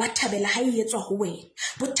kekebeng wa thabela ha e etswa ho wena.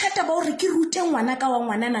 Bothata ba hore ke rute ngwana ka wa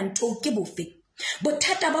ngwana na ntho ke bofe.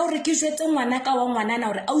 Bothata ba hore ke jwetse ngwana ka wa ngwana na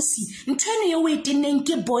hore ausi ntho ye o e teneng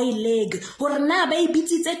ke boy leg, hore na ba e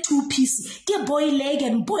bitsitse two piece ke boy leg,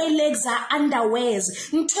 and boy legs are underwears.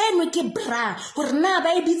 Ntho ke bra, hore na ba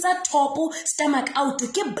e bitsa top stomach out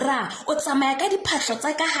ke bra. O tsamaya ka diphahlo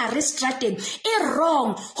tsa ka hare strateng e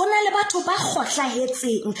wrong. Hona le batho ba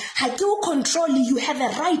kgohlahetseng ha ke o control. You have a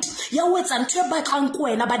right ya o etsa ntho e batlang ko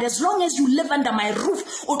wena, but as long as you live under my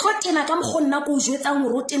roof o tlo tena ka mkhonna ko jwetsang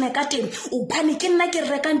hore o tena ka teng o bane ke nna ke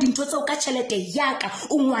rekang dintho tseo ka tšhelete yaka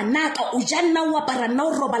o ngwanaka o janna o apara nna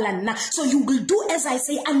o robala nna. So you will do as I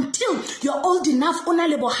say until you're old enough o na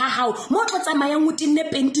le bohahao mo tlo tsamayang o tinne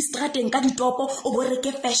penti strateng ka ditopo o bo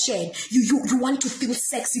reke fashion. You want to feel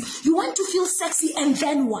sexy. You want to feel sexy, and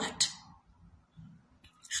then what?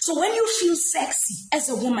 So when you feel sexy as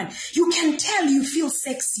a woman, you can tell you feel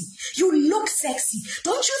sexy. You look sexy.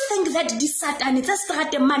 Don't you think that this Satan it's a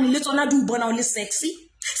strate man let's ona do bona o le sexy?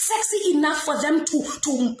 Sexy enough for them to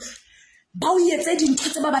bow your head in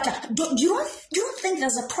you don't think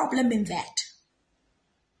there's a problem in that?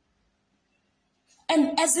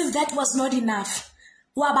 And as if that was not enough,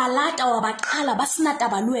 wa balata wa baqala ba sina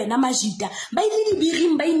taba le wena majita ba ile di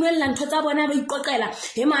biring ba inwella ntho tsa bona ba iqoqela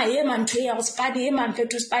hema ntho ya go spadi hema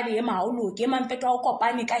mfethu spadi hema ha o loke hema mfethu wa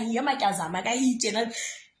kopane ka hema kyazama ka hitjena,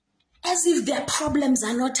 as if their problems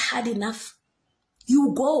are not hard enough.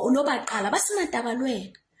 You go ulo baqala ba sina taba le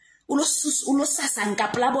wena ulo sasanka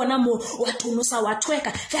pla bona mo wa thunosa wa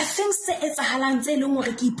tweka. There are things tse etsahalang tse leng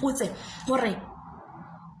hore ke ipotse hore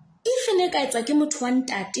if ne ka etswa ke motho wa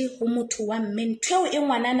ntate ho motho wa mme, ntho e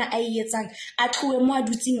ngwanana a etsang a tlowe mo a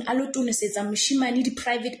dutsing a lo tonosetsa moshimane di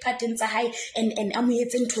private parteng tsa hae and a mo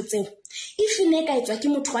etse ntho tseo. If ne ka etswa ke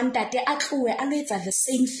motho wa ntate a tlowe a lo etsa the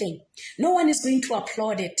same thing, no one is going to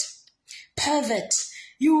applaud it. Pervert,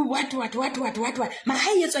 you what ma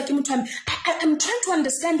ha etswa ke motho wa mme. I'm trying to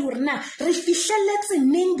understand hore na re fihlelletse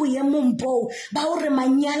neng boemong bo ba hore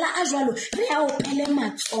manyala a jwalo re a opele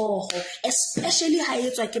matsoho, especially ha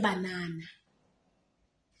etswa ke banana.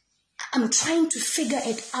 I'm trying to figure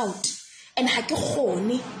it out and ha ke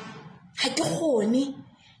khone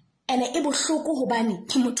and e bohloko hobane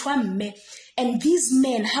ke motho wa mme. And these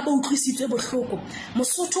men ha ba utlwisitswe bohloko,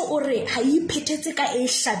 Mosotho o re ha iphethetse ka e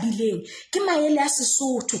hlabileng, ke maele a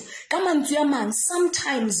Sesotho ka mantswe a mang.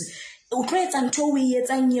 Sometimes o tloetsa ntho o e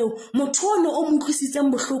etsang eo motho ono o mo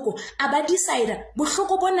utlwisitseng bohloko a ba decide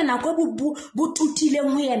bohloko bona nako bo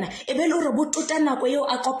tutileng ho yena e be le hore bo tota nako eo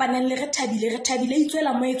a kopanang le re thabile e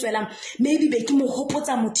tswela mo e tswelang, maybe be ke mo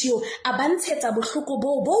hopotsa motho eo a ba ntshetsa bohloko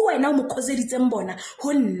bo wena o mo khozeditseng bona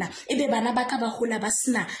ho nna. Ebe bana ba ka ba hola ba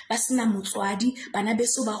sina motswadi, bana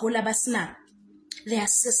beso ba hola ba sina their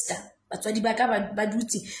sister, batswadi ba ka ba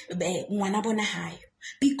dutse ngwana bona hae.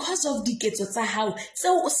 Because of diketso tsa hao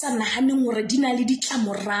tseo o sa nahaneng hore di na le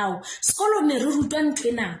ditlamorao. Sekolo ne re rutwa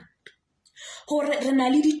ntwena hore re na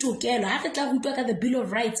le ditokelo. Ha re tla rutwa ka the Bill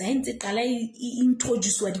of Rights ha ntse qala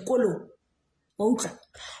introducewa dikolong, wa utlwa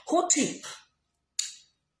ho thwe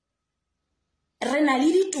re na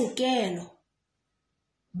le ditokelo,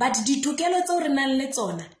 but ditokelo tseo re nang le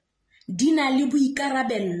tsona di na le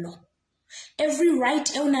boikarabello. Every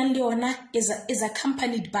right e o nang le yona is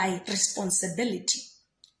accompanied by responsibility.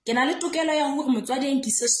 Ke na le tokelo ya hore motswadi a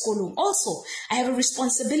nkise sekolong. Also, I have a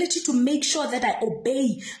responsibility to make sure that I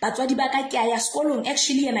obey batswadi ba ka, ke ya sekolong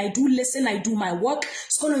actually, and I do listen, I do my work.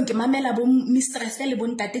 Sekolong ke mamela bo mistress le bo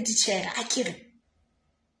ntate teacher akere.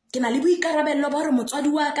 Ke na le boikarabello ba hore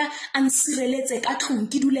motswadi wa ka a nsireletse ka tlung,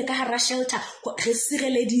 ke dule ka hara shelter re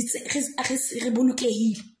sireleditse re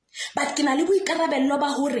bolokehile. But ke na le boikarabello ba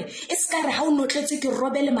hore e ska re ha o notletse ke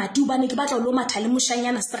robele mati bane ke batla lo matha le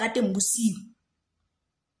moshanyana strateng bosiu.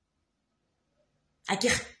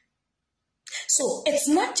 So it's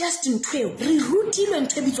not just in tweo, re rutilwe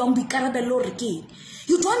ntwe bitswang boikarabello re ke.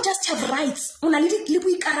 You don't just have rights, ona le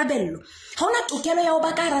boikarabello. Ha ona tokelo ya ho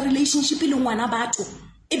ba ka hara relationship le ngwana batho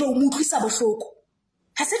ebe o mo utlwisa bohloko.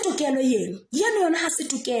 Ha se tokelo yena ha se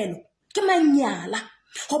tokelo, ke manyala.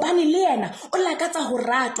 Hobane le yena o lakatsa ho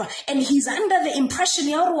ratwa, and he's under the impression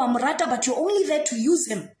ya hore wa morata, but you're only there to use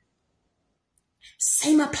him.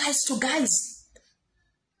 Same applies to guys.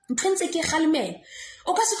 Ntwentse ke khalmela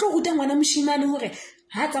o ka se tlo ruta ngwana moshimane hore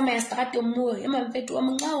ha tsamaya strateng mo e mamfeto wa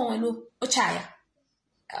mongao ngwana o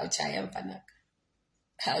chaya mpanaka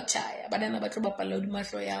ha o chaya banana ba tlo bapalla di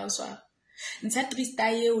mahlo ya swa ntsha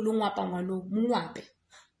trista eo lo ngwapa ngwano mongwape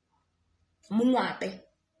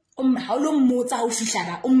ha o lo mmotsa ha o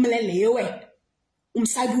fihla o mmolele yewe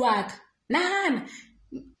umsadi wa ka nahana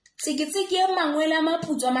tsikitsiki e mangwele a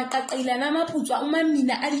maputswa maqaqailana a maputswa o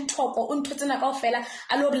mamina a dithoko o ntho tsena kaofela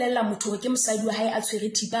a lo bolella motho ke mosadi wa hae a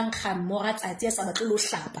tshwere thibang kgang mo ratsatsi a sa batle lo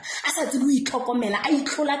hlapa a sa tsebe ho itlhokomela a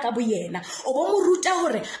itlhola ka boyena o bo mo ruta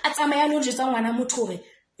hore a tsamaya lo jetsa ngwana motho hore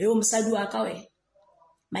eo mosadi wa ka wena.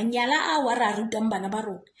 Manyala a wa ra rutang bana ba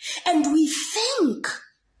rona, and we think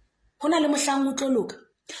hona le mohlang o tloloka.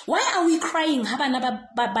 Why are we crying ha bana ba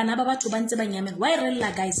batho ba ntse ba nyamela? Why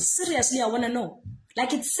rella guys? Seriously, I want to know.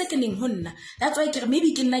 Like, it's sickening hunna. That's why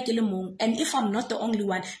maybe ke nna ke le mong, and if I'm not the only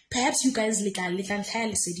one, perhaps you guys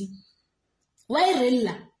lesedi. Why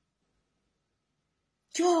rella?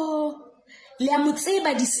 Yo le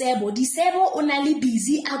amotseba disebo o na le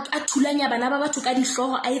busy a thulanya bana ba batho ka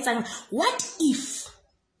dihloho a etsang what if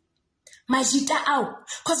majita ao,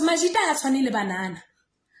 cause majita ha tshwane le banana.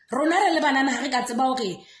 Rona re le banana ha re ka tseba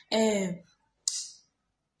hore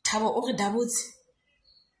Thabo o re dabotse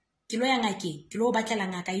ke lo ya ngakeng, ke lo batlela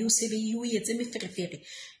ngaka yo sebe yo etse meferefere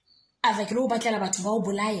ava ke lo batlela batho ba o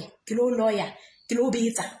bolaye, ke lo lawyer, ke lo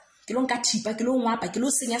betsa, ke lo nka thipa, ke lo ngwapa, ke lo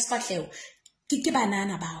senya sefahleo. Ke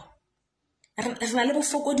banana bao re na le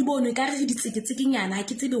bofokodi bono ka re ditseketseke nyana ha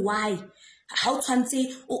ke tsebe why. Ha o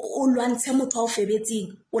tshwantse o lwantshe motho a o febetseng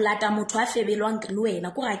o lata motho a febelwang le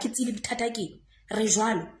wena ko ga ke tsebe bothata ke re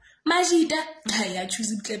jwalo majita ya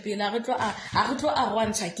choose butlepela re tlo a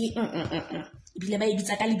rwantsha ke bile ba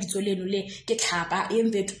ibitsa ka lebitso leno le ke tlhapa e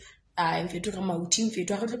mfeto re mauthi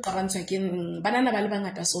mfeto re tlo qabantsha ke banana ba le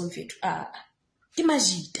bangata so mfeto ke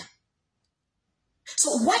majita. So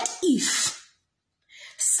what if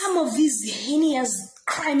some of these heinous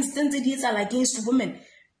crimes against women,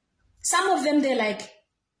 some of them they're like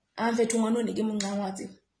mfeto ngwana ne ke mongangwatse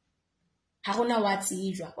ha gona wa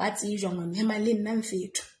tsejwa ngwana hema le nna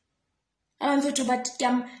mfetho a mfetho but ke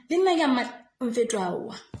le nna ke mfetho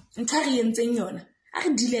awa ntho a re yentseng yona a re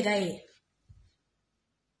dile ka ena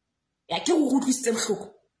ya ke go utlwisitse bohloko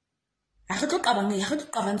ha re tlo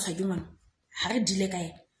qabantshwa ke ngwana ha re dile ka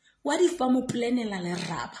ena what if ba mo planela le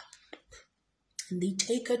raba and they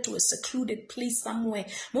take her to a secluded place somewhere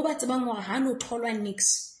mo ba tsebang gore ha no tholwa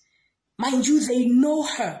nix mind you they know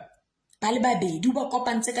her ba le babedi ba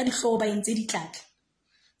kopantse ka dihloho ba entse ditlatla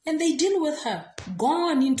and they deal with her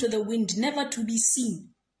gone into the wind never to be seen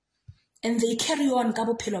and they carry on ka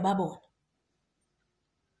bophelo ba bona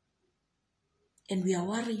and we are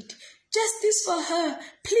worried justice for her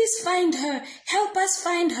please find her help us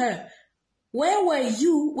find her where were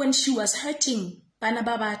you when she was hurting bana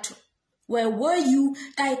ba batho where were you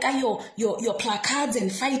ka your placards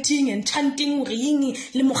and fighting and chanting ring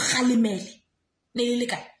le moghalemele ne le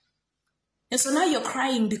kae and so now you're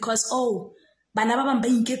crying because oh bana ba bang ba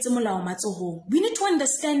inketse molao matsohong we need to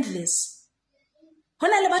understand this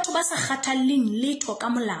hona le batho ba sa kgathalleng letho ka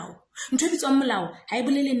molao ntho bitswang molao ha e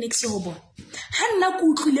bolele nix ho bona ha nna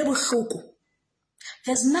ku utlwile bohloko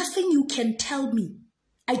there's nothing you can tell me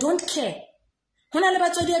I don't care hona le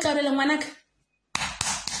batswadi a tlabele ngwanaka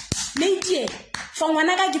leitie fa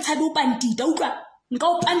ngwanaka ke tshabe o pantita utlwa nka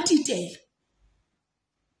o pantitela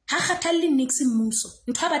ha kgathalle nix mmuso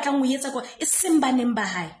ntho a batlang o etsa kwa e sembaneng ba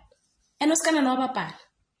hae eno se kana no bapala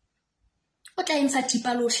o tla intsha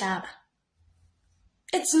thipa lo hlaba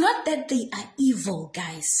it's not that they are evil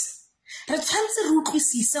guys re tshwantse re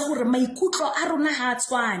utlwisise gore maikutlo a rona ha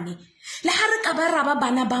tshwane le ha re ka ba raba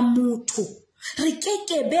bana ba motho re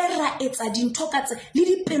kekebe ra etsa dintho ka tse le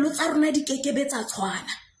dipelo tsa rona di kekebe tsa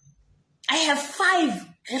tshwana I have 5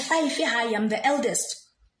 I am the eldest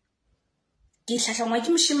ke hlahlangwa ke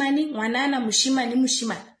moshimane ngwanana moshimane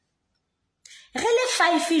re le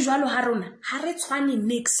 5 jwalo ha rona ha re tshwane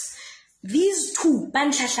nix these 2 ba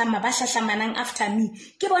hlahlamanang after me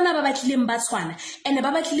ke bona ba batlileng ba tshwana ene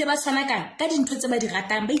ba batlile ba tshwana ka dintho tse ba di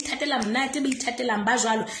ratang ba ithatela mnate ba ithatelang ba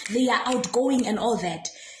jwalo they are outgoing and all that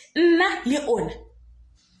nna le ona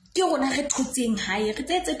ke rona re thotseng hae re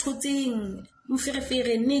tsetse thotseng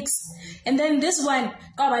mferefere nix and then this one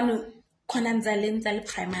ka bana khona ntsa le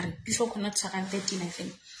primary ke hlo khona tshwarang 13 I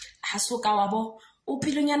think ha so ka wa bo o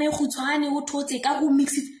pilonyana e khutshwane o thotse ka go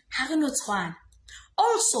mix it ha re no tshwana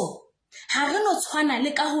also ha re no tshwana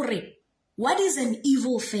le ka hore what is an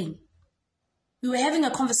evil thing we were having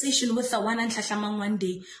a conversation with the one and hlahlamang one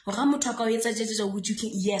day hora motho ka o etsa jeje would you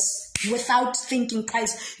can yes without thinking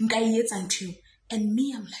twice nka etsa ntho and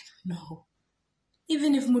me I'm like no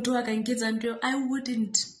even if motho wa ka nketsa ntho I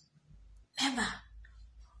wouldn't never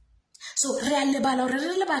so re a lebala hore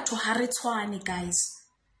re le batho ha re tshwane guys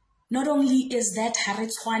not only is that ha re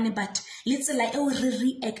tshwane but le tsela eo re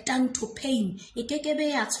reactang to pain e kekebe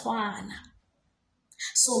ya tshwana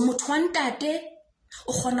so motho wa ntate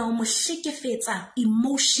o kgona ho mo hlekefetsa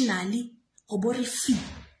emotionally ho bo re fi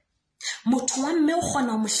motho wa mme o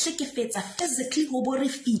kgona ho mo hlekefetsa physically ho bo re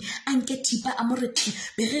fi anke thipa a mo re thi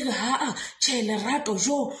be re re ha tjhe lerato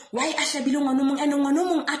jo why a hlabile ngwana mong ene ngwana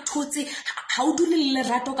mong a thotse ha o dule le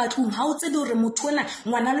lerato ka tlung ha o tsebe hore motho ona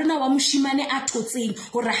ngwana lona wa moshimane a thotseng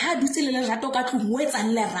hore ha dutse le lerato ka tlung o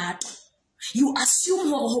etsang lerato you assume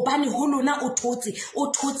hore hobane ho lona o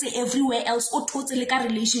thotse everywhere else o thotse le ka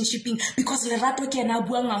relationshiping because lerato ke ena a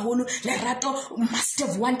buang haholo lerato must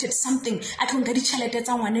have wanted something a tlonga di tšhelete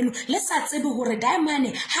tsa ngwaneno le sa tsebe hore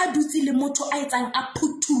diamond ha dutse le motho a etsang a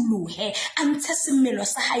phuthuluhe a ntshe semelo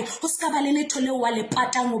sa hae ho ska ba le letho le wa le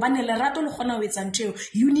patang hobane lerato le gona ho etsa ntho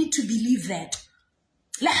you need to believe that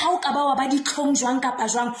le ha o ka ba wa ba ditlhong jwang kapa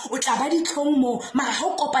jwang o tla ba ditlhong mo mara ha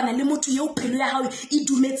o kopana le motho eo phelo ya hao e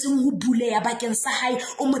dumetseng ho buleya bakeng sa hae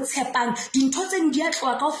o mo tshepang dintho tse di a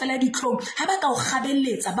tloa ka ofela ditlhong ha ba ka o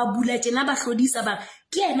gabelletsa ba bula tjena ba hlodisa ba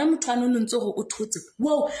ke ena motho a nonntse go o thotse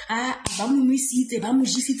wo ba mo nwisitse ba mo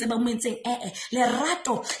jisitse ba mo entseng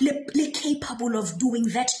lerato le capable of doing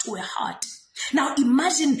that to a heart. Now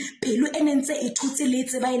imagine pelo enentse e thotse le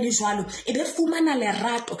tseba ile jwalo e be fumana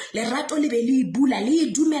lerato le be le bula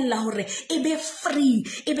le dumella hore e be free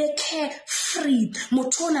e be care free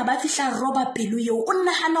motho ona ba fihla roba pelo eo o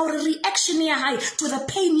nahana hore reaction ya hae to the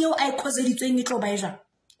pain eo a causeditsweng e tlo ba jwa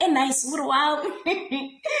nice wow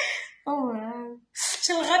oh wow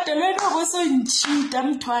lerato le no go so ntshita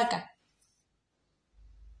mthwaka.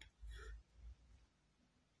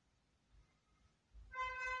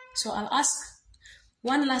 So I'll ask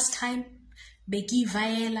one last time, Begi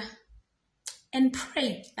Vaela, and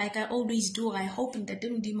pray like I always do. I hope in the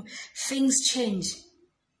dim things change.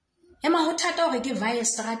 Emma hotata o ge vae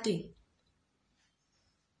strateng.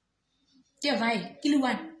 Ke vae, ke le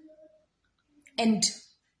one. and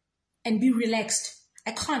be relaxed.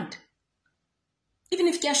 I can't. Even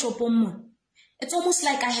if it's almost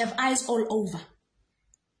like I have eyes all over.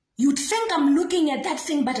 You'd think I'm looking at that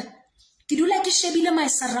thing, but I do like my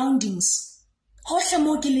surroundings.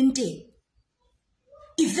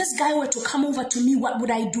 If this guy were to come over to me, what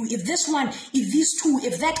would I do? If this one, if these two,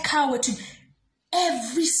 if that car were to...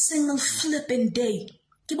 Every single flipping day.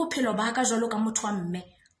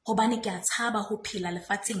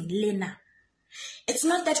 It's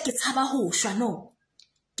not that ke tshaba ho shwa, no.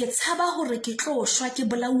 Ke tshaba hore ke tlo shwa ke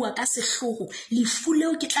bolaua ka sehloho, lefu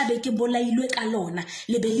leo ke tla be ke bolailwe ka lona,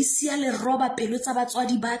 le be le sia le roba pelo tsa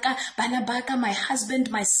batswadi baka, bana baka, my husband,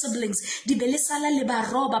 my siblings, di be le sala le ba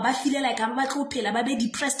roba, ba feel like ba tlo phela, ba be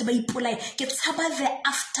depressed, ba ipolai. Ke tshaba the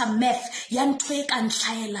aftermath ya ntho e ka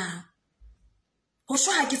nhlaelang. Ho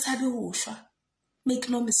shwa ha ke tshabe ho shwa. Make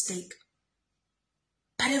no mistake.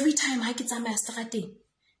 But every time ha ke tsamaya strateng,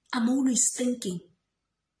 I'm always thinking,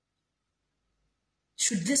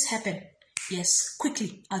 should this happen? Yes,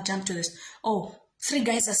 quickly, I'll jump to this. Oh, 3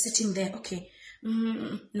 guys are sitting there. Okay.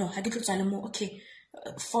 No, okay.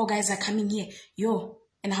 4 guys are coming here. Yo,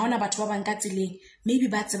 and haona batho ba bang ka tseleng. Maybe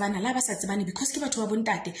ba tsebana la ba sa tsebane because ke batho ba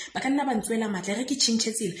bontate. Ba ka nna ba ntswela matla re ke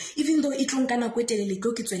tshintse tsela. Even though it tlo nka nako e telele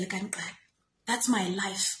tlo ke tswele ka nqane. That's my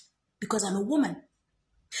life because I'm a woman.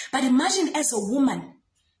 But imagine as a woman,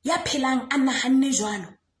 ya phelang a nahanne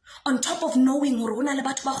jwalo. On top of knowing hore hona le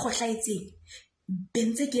batho ba kgohlaetseng.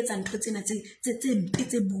 Bentse ke etsa ntho tsena tse mpe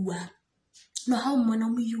tse buang. No, how mona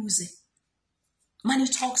mo use. Money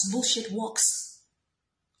talks, bullshit walks.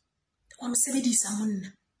 Wa mosebedisa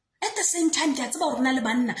monna. At the same time, ke a tseba hore na le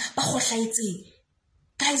banna ba kgohlaetseng.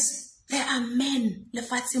 Guys, there are men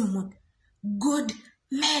lefatsheng mo. Good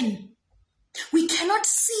men. We cannot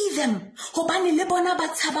see them. Hobane le bona ba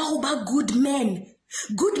tshaba ho ba good men.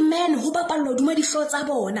 Good men who ba pallo duma di hlo tsa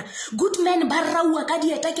bona. Good men ba raua ka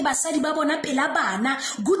dieta ke basadi ba bona pela bana.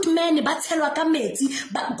 Good men ba tshelwa ka metsi.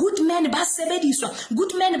 Good men ba sebediswa.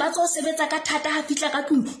 Good men ba tso sebetsa ka thata ha fitla ka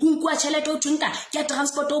tlung ho nkwa tšhelete o tshwenka ke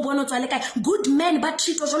transport o bona tswa le kae. Good men ba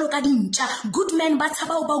treat jalo ka dintja. Good men ba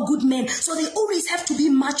tshaba ho ba good men, so they always have to be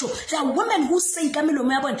macho. There are women who say ka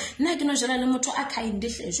melomo ya bona nna ke no jela le motho a kind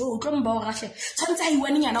hlejo o tlo mba o rahle tshwantse ha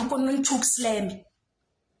iwane nyana go no choke slam.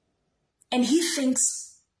 And he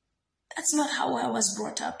thinks, that's not how I was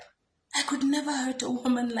brought up. I could never hurt a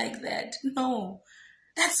woman like that. No,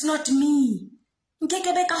 that's not me. But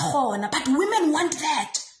women want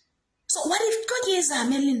that. So what if God is a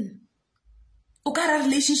melon? Ukara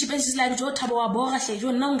relationship is like jo tabo wa bora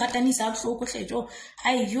hlejo na ngatani sa hloko hlejo.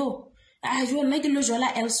 Ayo. Ayo make lo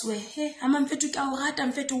jola elsewhere. Hey, ama mfetu ka o rata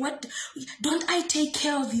mfetu, what? Don't I take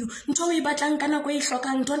care of you? Ntho e batlang kana go e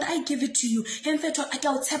hlokang, don't I give it to you? He mfetu a ka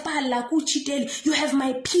o tshepala ku chitele. You have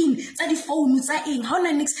my pin tsa di phone tsa eng. How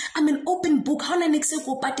na nix? I'm an open book. How na nix e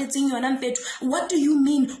go patetseng yona mfetu? What do you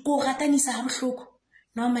mean go ratanisa ha hloko?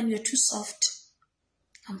 No man, you're too soft.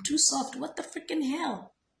 I'm too soft. What the freaking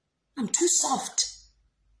hell? I'm too soft.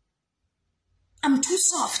 I'm too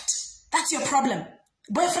soft. That's your problem.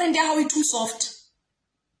 Boyfriend, how he too soft.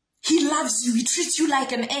 He loves you. He treats you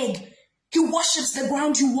like an egg. He worships the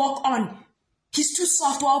ground you walk on. He's too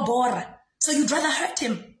soft or bora. So you'd rather hurt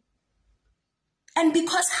him. And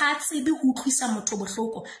because hatsi be hu tlisa motho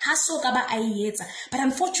bohloko, ha so ka ba a etsa. But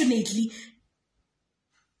unfortunately,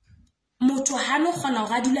 motho ha no kgona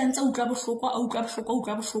ga dula ntse utlwa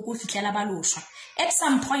bohloko fitlela ba loswa. At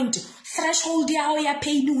some point, threshold ya hao ya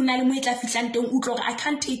pain una le mo etla fitlang teng utlwa I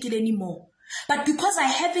can't take it anymore. But because I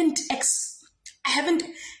haven't expressed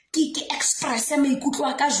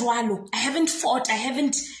maikutlo ka jwalo, I haven't fought, I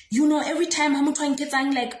haven't, every time ha motho a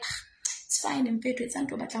nketsang like it's fine mfethu it's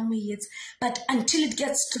anto batlang mo yetsa. But until it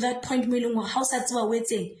gets to that point mo ileng how sa tswa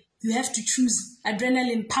wetseng, you have to choose.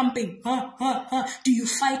 Adrenaline pumping. Do you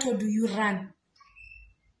fight or do you run?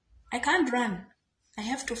 I can't run. I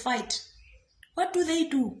have to fight. What do they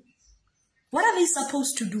do? What are they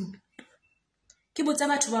supposed to do? Ke botsa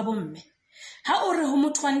batho ba bomme. Ha o re ho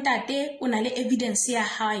motho wa ntate o na le evidence ya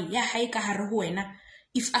hae ka hare ho wena,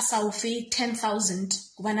 if a sa o fe 10,000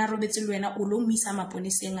 go bana robetse le wena o lo mmisa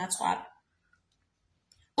maponeseng a tshwara.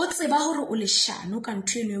 O tseba hore o le shano ka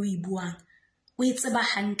ntwe eno o e buang. O e tseba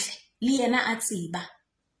hantle le yena a tseba.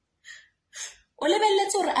 O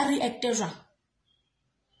lebelletse hore a react jwang?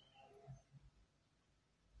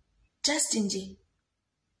 Just nje.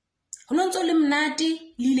 Hononto le mnati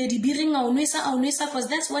lile di biring a unwesa because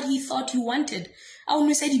that's what he thought you wanted. A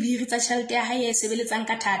unwesa di biri tsa tšhelete ya hae ya sebeletsang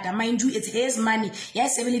ka thata. Mind you, it's his money. Ya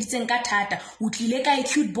sebeleditseng ka thata. O tlile ka a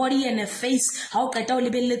cute body and a face. Ha o qeta o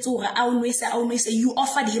lebelletse hore a unwesa, you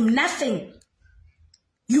offered him nothing.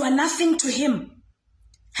 You are nothing to him.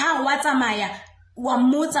 Ha wa tsamaya wa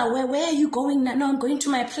mmotsa, where are you going now? No, I'm going to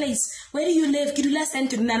my place. Where do you live? Ke dula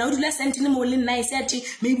Sandton. Na o dula Sandton mo le nna ise ati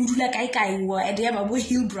maybe dula kae wa edeba bo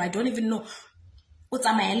Hillbrow. I don't even know. O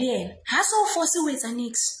tsamaya le yena. Ha so force o etsa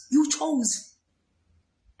nix. You chose.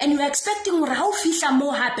 And you're expecting how fihla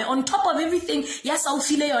more happy on top of everything. Yes, I'll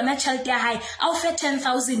feel yona child high. I'll fet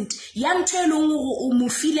 10,000. Yang twelong o mo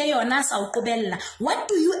feel yona sa o qobella. What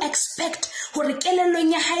do you expect? Hore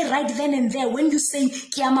kelelong ya high right then and there when you say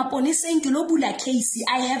ke a maponeseng ke lo bula case,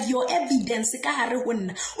 I have your evidence ka hare ho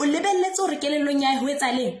nna. O lebelletse hore kelelong ya ho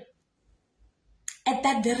etsa leng? At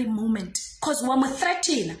that very moment, cause wa mo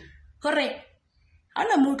threaten hore ha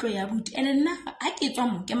ona motlo ya buti and nna ha ke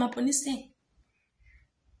tswa mo ke maponeseng.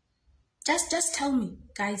 Just tell me,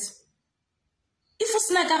 guys. If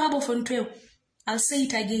it's not karabo for ntweo, I'll say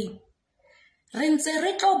it again. Rentse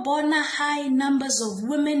re tlo bona high numbers of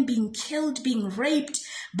women being killed, being raped,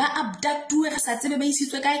 ba abductuwe sa tsebe ba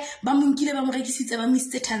isitswe kae, ba monkile ba mo rekisitse ba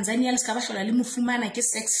misitse Tanzania le ska ba hlola le mofumana ke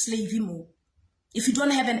sex slave mo. If you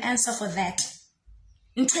don't have an answer for that,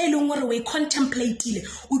 ntwe eleng hore we contemplateile,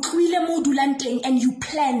 o tluile mo dulang teng and you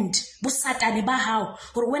planned bo satane ba hao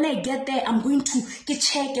hore when I get there I'm going to ke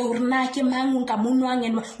check hore na ke mang nka monwang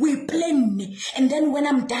and we plan, and then when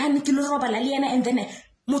I'm done ke lo robala le yena, and then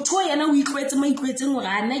motho yena o itlwetse mo itlwetseng hore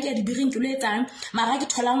ana ke di biring ke lo etsang mara ke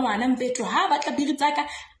thola ngwana mpeto ha ba tla biri tsaka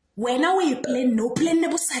wena we plan no plan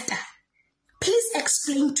bo satane. Please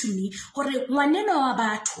explain to me hore ngwanena wa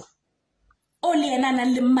batho o le yena na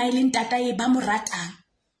le mmaile ntata e ba mo ratang.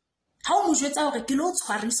 Ha o mo jwetsa hore ke lo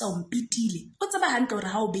tshwarisa o mpitile, o tseba hantle hore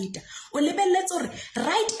ha o beta o lebelletse hore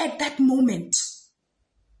right at that moment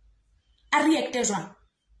a reacte jwang.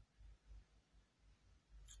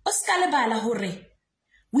 O ska lebala hore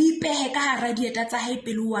o ipehe ka hara dieta tsa hae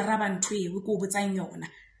pele o araba ntho eo ko botsang yona.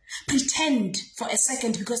 Pretend for a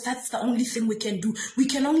second, because that's the only thing we can do. We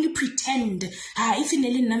can only pretend. If in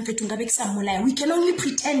we can only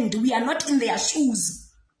pretend we are not in their shoes.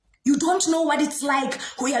 You don't know what it's like.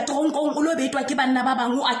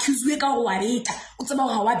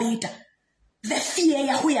 The fear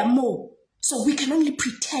ya more. So we can only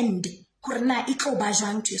pretend.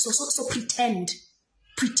 So pretend.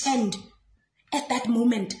 Pretend. At that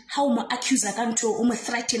moment, how mo accuse akanto o mo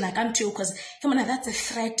threaten akanto, because come on, that's a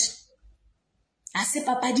threat. Ase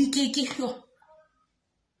papa di keke yo.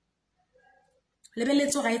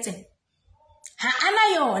 Lebeletso right. Ha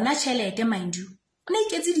ana yona tšhelete mind you. Ona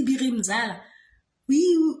iketse di biri mzala.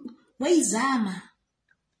 Wa izama.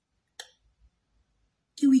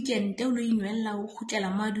 Ki weekend te o lo inwella o khutlela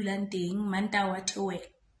mo dulang teng manta wa thewe.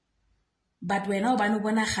 But wena o bana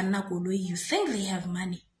bona kganna koloi, you think they have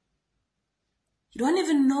money. You don't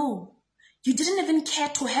even know. You didn't even care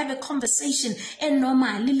to have a conversation. And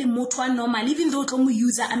normal, normal, even though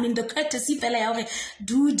user, I mean the courtesy fella,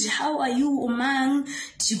 dude, how are you, man?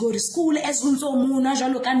 Did you go to school? As unzo muna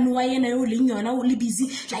jalo ka noye na yo linyona o le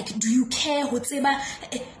busy. Like, do you care? Hotseba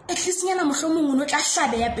at least nyana mohlomong no tla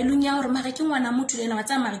shabe ya pelunya hore mara ke ngwana motho le na wa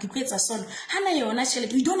tsamaya ke kwetsa solo. Hana yona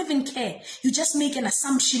tšhelete. You don't even care. You just make an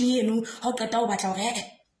assumption yenu ha o qeta o batla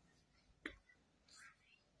hore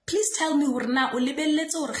please tell me hore na o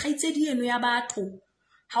lebelletse hore kgaitsedi eno ya batho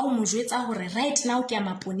ha o mo jwetsa hore right now ke a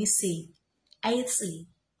maponeseng a etseng.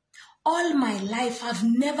 All my life I've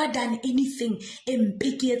never done anything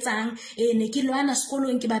empeketsang ne ke lwana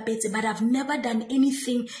sekolong ke bapetse, but I've never done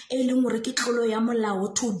anything e leng hore ke tlolo ya molao.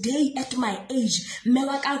 Today at my age mme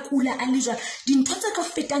wa ka kula a le jwa dintho tse tlo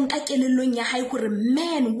fetang ka kelellong ya hae hore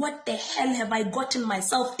man, what the hell have I gotten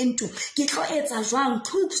myself into? Ke tlo etsa jwang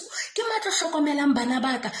ke matlo hlokomelang bana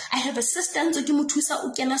baka. I have a sister ntse ke mo thusa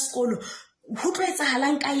o kena sekolo. Because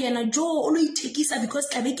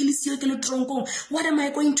what am I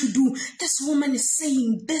going to do? This woman is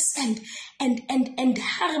saying this and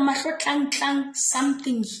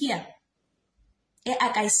something here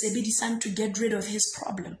to get rid of his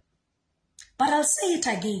problem. But I'll say it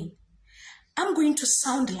again. I'm going to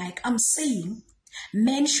sound like I'm saying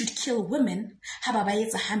men should kill women,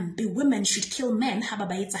 women should kill men.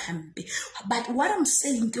 But what I'm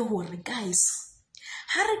saying, guys,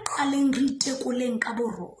 I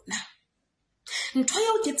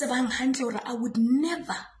would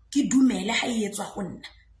never ke dumele ha e etswa go nna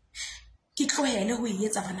ke tlohele ho e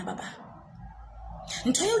etsa bana ba bang.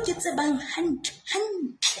 Ntho eo ke tsebang hantle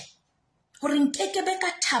hore nkekebe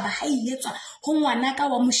ka thaba ha e etswa ho ngwana ka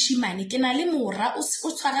wa moshimane. Ke na le mora o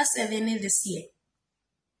tshwara 7 this year.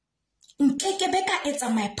 Nkekebe ka etsa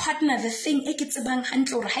my partner the thing e ke tsebang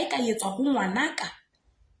hantle hore ha e ka etswa ho ngwana ka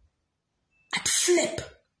I'd flip.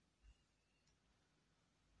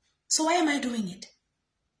 So why am I doing it?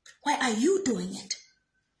 Why are you doing it?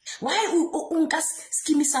 Why unka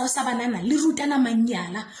skimi sa banana le rutana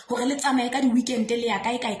manyala hore le tsamaye ka di weekend le ya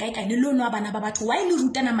kae le lo nwa bana ba batho? Why le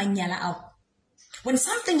rutana manyala ao? When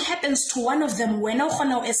something happens to one of them, when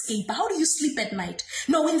o escape, how do you sleep at night?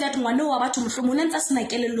 Knowing that ngwana wa batho mohlomong ntse sena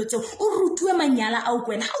kelello tseo o rutwe manyala ao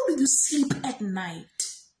kwena, how do you sleep at night?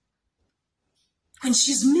 When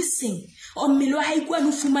she's missing, o mmelo ha ikwa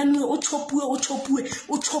no fumanwe o chopuwe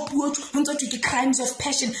ntse to crimes of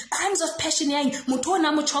passion yang motho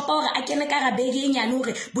ona mo chopa hore a kene ka ga bege nyane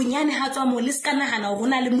hore bonyane ha tswa mo le ska nagana hore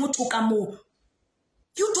ona le motho ka mo.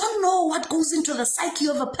 You don't know what goes into the psyche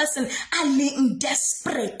of a person aleng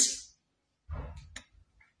desperate.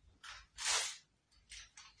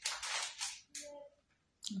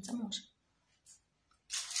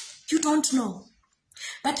 You don't know,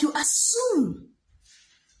 but you assume.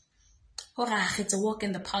 It's a walk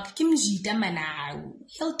in the park.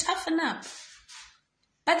 He'll toughen up.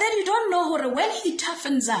 But then you don't know when he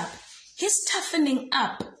toughens up, his toughening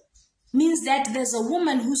up means that there's a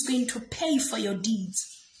woman who's going to pay for your deeds.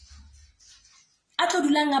 And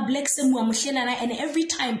every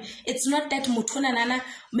time, it's not that mutuna nana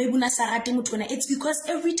mebuna sarate mutuna. It's because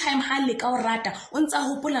every time halika or rata unza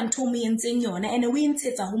hopola ntomi yona and we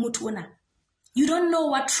insetsa humutuna. You don't know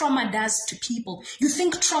what trauma does to people. You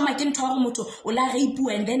think trauma can tell moto ola rape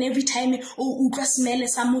and then every time uka smell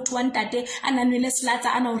sa moto antate ananwele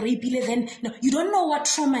slata ana rapeile then no, you don't know what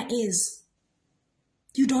trauma is.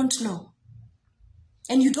 You don't know.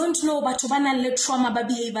 And you don't know but bana le trauma ba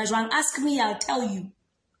behavior jwang. Ask me, I'll tell you.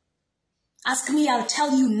 Ask me, I'll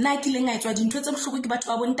tell you. Nike lenga etswa dintho tse bohloko ke batho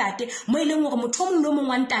ba bontate mo ileng hore motho mo lo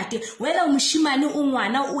mongwa ntate wela moshimane o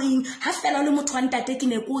ngwana o ing ha fela le motho wa ntate ke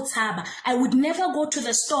ne ko tshaba. I would never go to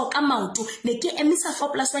the store ka maoto ne ke emisa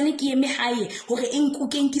 4+1 ke eme hae hore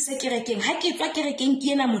enkukeng ke se kerekeng ha ke tswa kerekeng ke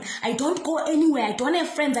ena mon. I don't go anywhere, I don't have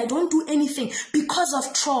friends, I don't do anything because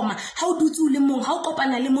of trauma. How do you le mong ha o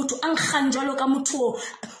kopana le motho ang kganjalo ka motho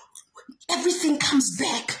everything comes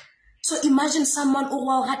back. So imagine someone and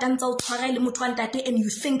you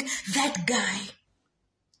think that guy,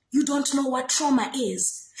 you don't know what trauma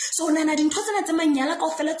is. So nana dintho tsena tse manyala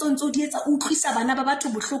kaofela tsontso di etsa utlwisa bana ba batho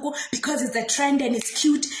bohloko because it's a trend and it's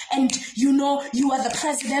cute and you know you are the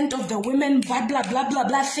president of the women blah blah blah blah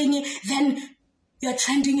blah thingy, then you're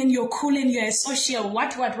trending and you're cool and you're a social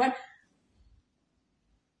what.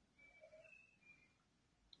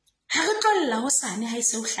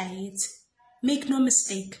 Make no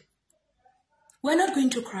mistake. We're not going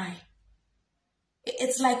to cry.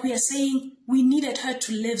 It's like we are saying we needed her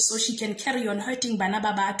to live so she can carry on hurting bana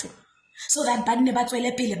babatu. So that banne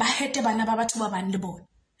batwele pele ba hete bana babatu ba bane le bona.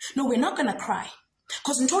 No, we're not gonna cry.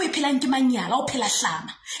 Because ntho we phela nke manyala o phela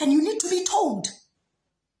hlama. And you need to be told.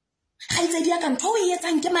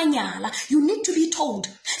 You need to be told.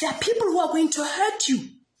 There are people who are going to hurt you.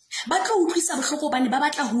 Now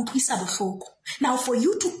for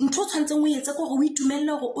you to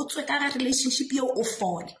relationship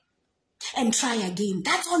and try again.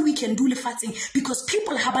 That's all we can do, because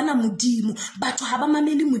people habana mudimu, bato haba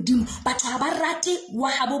mameli mudimu, bato haba rate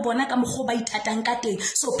wa habo bona ka mokgo ba itatanka.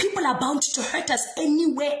 So people are bound to hurt us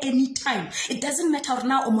anywhere, anytime. It doesn't matter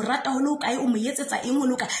now, omurata holoka, omuyetsetsa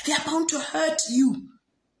engoloka, they are bound to hurt you.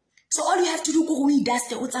 So all you have to do is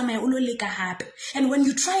and when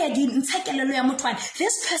you try again,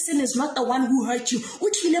 this person is not the one who hurt you.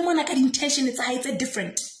 Intention it's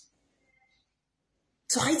different.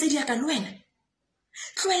 So I said ya kalwena.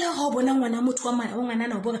 Tlwela ho bona ngwana motho wa ngwana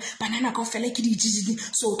na bo banana ka ofela ke dijiji.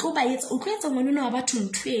 So tlo ba etsa o tloetsa ngwana wa batho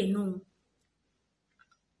ntwe eno.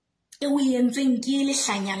 E o yentsweng ke le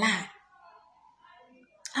hlanyala.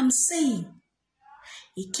 I'm saying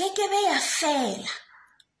ikekebe ya fela.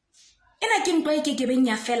 Ena ke ntwa ikekebe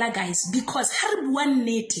nya fela guys, because ha re bua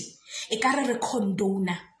nnete e ka re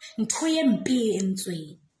condona ntho ye mpe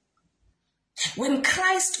entsweng. When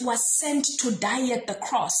Christ was sent to die at the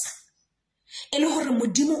cross,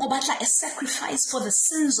 a sacrifice for the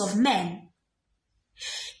sins of men,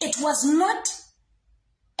 it was not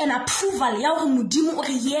an approval.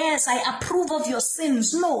 Yes, I approve of your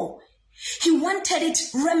sins. No, he wanted it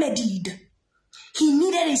remedied. He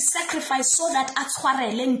needed a sacrifice so that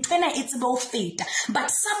it's both fate.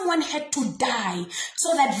 But someone had to die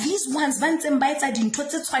so that these ones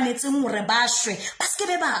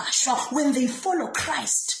when they follow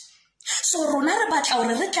Christ. So rona re batla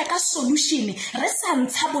hore re tla ka solution, re sa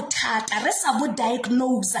ntsha bothata, re sa bo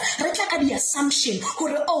diagnose, re tla ka the assumption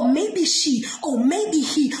hore oh maybe she, oh maybe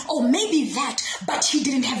he, oh maybe that, but he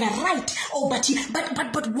didn't have a right, oh but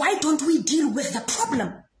why don't we deal with the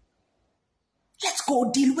problem? Let's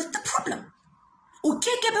go deal with the problem. O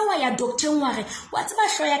kekebe wa ya doctor wa re wa tseba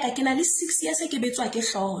hlo ya ka ke na le 6 years ke betswa ke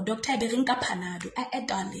hlo doctor be reng ka Panado.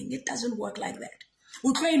 Darling, it doesn't work like that.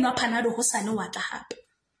 O tlo inwa Panado ho sane wa tla hape.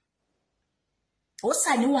 Ho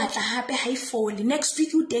sane wa tla hape ha ifole. Next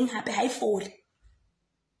week o teng hape ha ifole.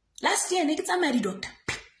 Last year ne ke tsamaya di doctor.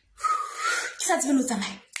 Ke sa tsebe no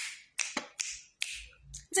tsamaya.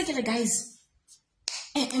 Ntse ke re guys.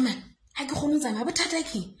 Man, ha ke khone tsamaya bothata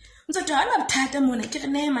ke. Ntse to ana bothata mona ke re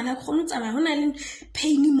ne man ha ke khone tsamaya hona le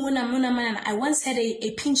pain mona. I once had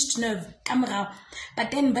a pinched nerve kamera,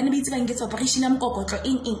 but then bana bitse ba ngetsa operation ya mokokotlo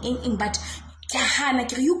ing but kahana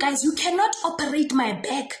ke re you guys, you cannot operate my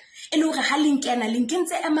back. Elo re ha linkena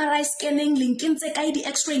linkentse MRI scanning linkentse ka di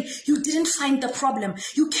x-ray, you didn't find the problem.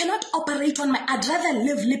 You cannot operate on my, I'd rather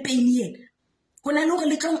live le pain yen. Hona lo re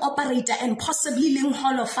le tlong operator and possibly leng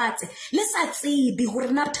holofatse le sa tsebe hore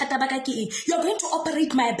na bothata ba ka ke eng. You're going to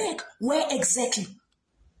operate my back. Where exactly?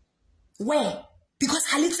 Where? Because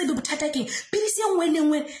ha le tsebe bothata ke eng. Pilisi engwe le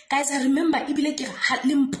engwe guys, I remember ibile ke ha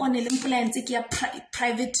le mpone le mpola ntse ke ya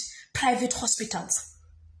private hospitals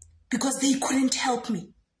because they couldn't help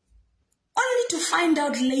me. Only to find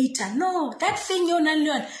out later, no, that thing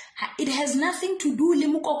yona, it has nothing to do le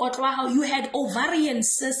mokokotlo how you had ovarian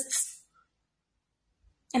cysts.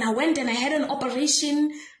 And I went and I had an operation,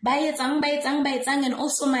 and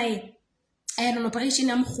also I had an operation,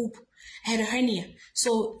 I had a hernia.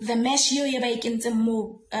 So the mesh yo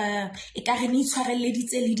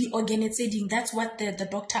that's what the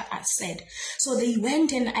doctor said. So they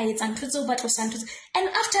went and I and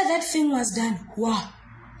after that thing was done, wow,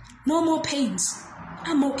 no more pains.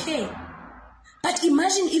 I'm okay. But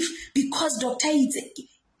imagine if because doctor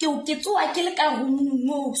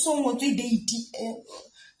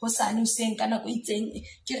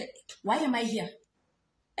why am I here?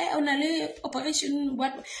 Operation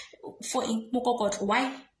what for mokokotlo?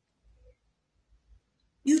 Why?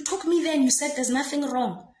 You took me there and you said there's nothing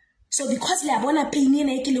wrong. So because le bona pain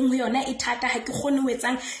ena e ke leng ho yona e thata ha ke khone ho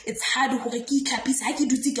etsang, it's hard hore ke itlhapisa ha ke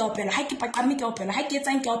dutse ke opela ha ke paqame ke opela ha ke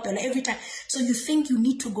etsang ke opela every time. So you think you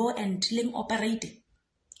need to go and leng operate.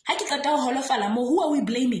 Ha ke qeta ho holofala mo, who are we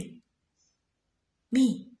blaming?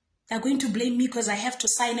 Me. They're going to blame me because I have to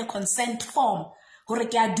sign a consent form. Hore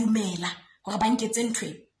ke a dumela hore ba nketse ntwe.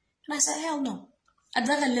 And I said, hell no. I'd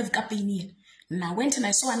rather live ka pain ena. And I went and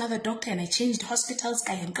I saw another doctor and I changed hospitals,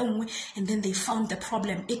 and then they found the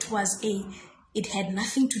problem. It had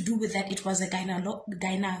nothing to do with that. It was a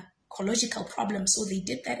gynecological problem. So they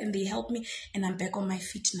did that and they helped me and I'm back on my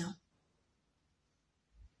feet now.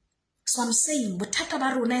 So I'm saying, bothata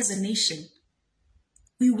ba rona as a nation,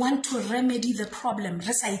 we want to remedy the problem.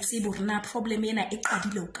 Problem ena e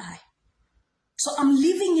qadile hokae. So I'm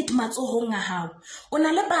leaving it matsohong a hao.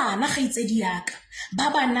 Ona le bana kgaitsedi yaka.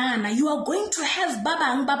 Baba nana, you are going to have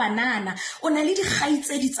baba nana. Ona le di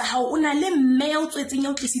kgaitsedi tsa hao. Ona le mme o tswetseng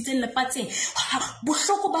o tlisitseng lefatsheng.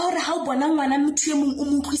 Bohloko ba hore ha o bona ngwana motho e mong o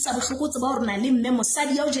mo utlwisa bohloko tsa ba hore na le mme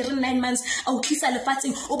mosadi ya o jere 9 months a utlwisa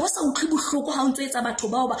lefatsheng. O bo sa utlwi bohloko ha o ntse etsa batho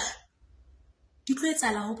bao ba di tlo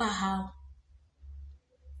etsala ho ba hao.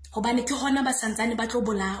 Hobane ke hona ba santsane ba tlo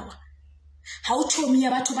bolawa. How to me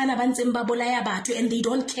batho bana ba ntseng ba bolaya batho and they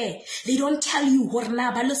don't care. They don't tell you hore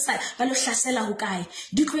na ba lo hlasela ho kae.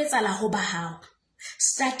 Di tlo etsala ho ba hao.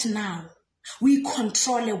 Start now. We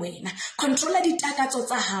control wena. Control di takatso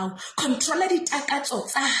tsa hao. Control di takatso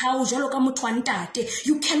tsa hao jwalo ka motho wa ntate.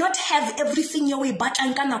 You cannot have everything your way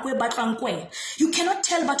batlang ka nako e batlwang kwena. You cannot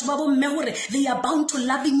tell batho ba bo mme hore they are bound to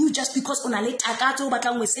loving you just because ona le takatso o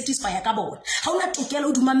batlang ho satisfy ka bona. Ha una tokelo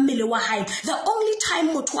o duma mmele wa hae. The only time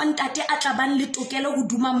motho wa ntate a tla bang le tokelo ho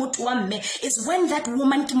duma motho wa mme is when that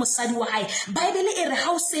woman ke mosadi wa hae. Bible e re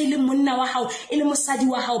ha o se le monna wa hao e le mosadi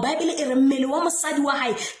wa hao. Bible e re mmele wa mosadi wa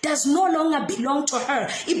hae does no longer belong to her.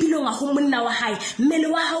 It belongs to monna wa hae. Mmele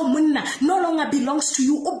wa hao monna no longer belongs to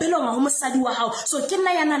you. O belonga ho mosadi wa hao. So ke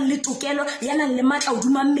nna yana le tokelo yana le matla o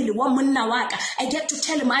duma mmele wa monna wa ka. I get to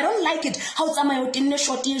tell him I don't like it. How tsamaya o tenne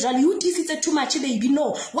short usually you tisitse too much baby.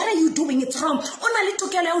 No. What are you doing? It's wrong. Ona le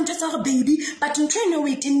tokelo ya o ntsetsa hore baby but ntwene o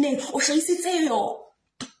itenne o hlaisitse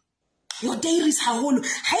your dairies haholo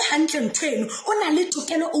hai hantle ntweno ona le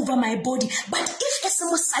tokelo over my body. But if ese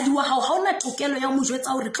mosadi wa hao ha ona tokelo ya mo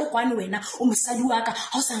jwetsa hore tlo kwane wena o mosadi wa ka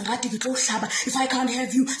ha o sa ngate ke tlo hlaba. If I can't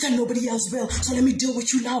have you then nobody else will, so let me deal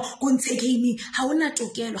with you now. Go ntshege me. Ha ona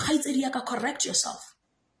tokelo. Kgaitsedi ya ka, correct yourself.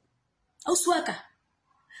 Auswaka,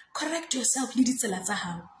 correct yourself le ditsela tsa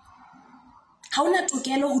hao. Ha ona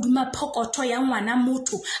tokelo ho duma phokotho ya ngwana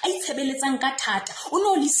motho a itshebeletsang ka thata o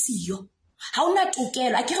no le siyo. Ha ona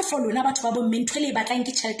tokelo a ke re for lona batho ba bo mme ntwe le batlang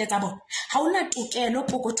ke tšhelete tsa bona. Ha ona tokelo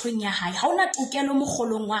pokothong ya hae. Ha ona tokelo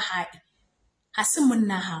mogolong wa hae. Ha se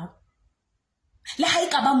monna hao. Le ha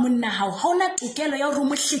eka ba monna hao ha ona tokelo ya hore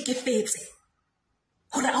mo hlekefetse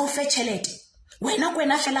hore a o fe tjhelete. Wena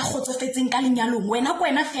kwena fela kgotsofetseng ka lenyalong, wena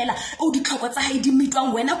kwena fela o ditlhoko tsa hae di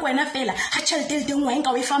mitwang, wena kwena fela ha tjhelete le teng wa enka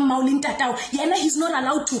o e fa mmao le ntatao. Yena he's not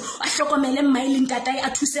allowed to a hlokomele mmae le ntatae a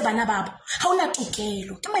thuse bana babo. Ha ona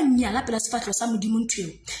tokelo. Ke manyala pela sefatlo sa modimo ntweo.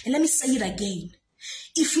 And let me say it again.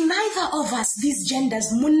 If neither of us, these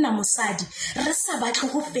genders, monna mosadi, re sa batle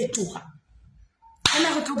ho fetoha,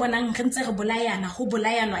 ana go tlo bonang re ntse re bolayana go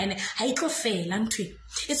bolayanwa ene ha itlo fela ntwe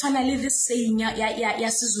e tshwana le this saying ya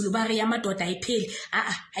siZulu ba re ya madoda ipheli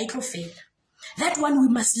ha itlo fela. That one we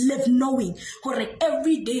must live knowing hore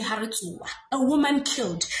every day ha re tsoa a woman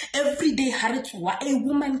killed, every day ha re tsoa a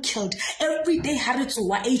woman killed, every day ha re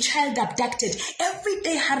tsoa a child abducted, every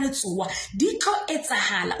day ha re tsoa di tlo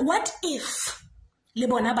etsahala. What if le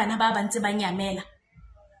bona bana ba bantse ba nyamela?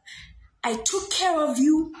 I took care of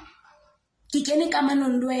you, ke kene ka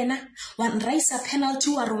manong le wena, wa nraisa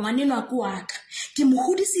penalty wa re ngwanenwa ke wa ka, ke mo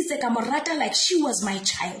hodisitse ka mo rata like she was my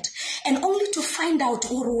child, and only to find out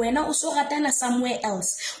gore wena o so ratana somewhere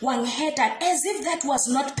else, wa nheta as if that was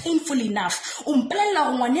not painful enough. O mpolella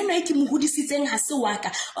gore ngwanenwa e ke mo hodisitseng ha se wa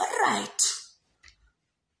ka. All right,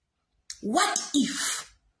 what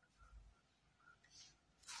if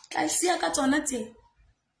ka sia ka tsona tse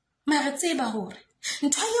mare tseba hore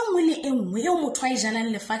ntho e nngwe le e nngwe eo motho a e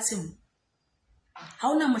jalang lefatsheng ha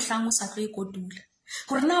ona mohlang o sa tlo ikotula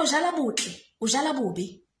gore na o jala botle o jala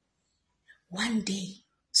bobe, one day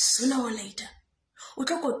sooner or later o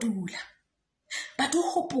tlo kotula. But o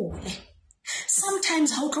hopole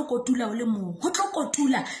sometimes ha o tlo kotula o le mong ho tlo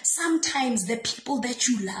kotula, sometimes the people that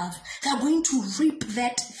you love, they are going to reap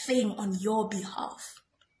that thing on your behalf.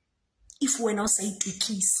 If wena o sa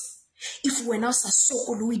itukise, if wena o sa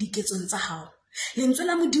sokolowe diketsong tsa hao, lentswe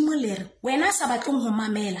la modimo le re wena sa batlong ho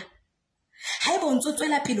mamela, ha eba o ntse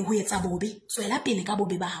tswela pele ho etsa bobe, tswela pele ka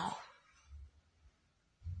bobe ba hao.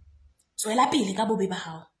 Tswela pele ka bobe ba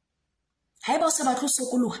hao. Ha eba o sa batlo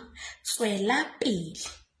sokoloha, tswela pele.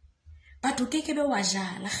 But o kekebe wa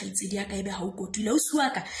jala kgaitsedi ya ka ebe ha o kotula. O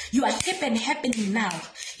suaka, you are hip and happening now.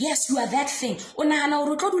 Yes, you are that thing. O nahana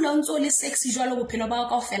hore o tlo dula o ntse o le sexy jwalo bophelo ba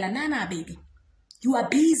kaofela. Nana baby, you are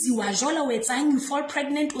busy, wa jola o etsang, you fall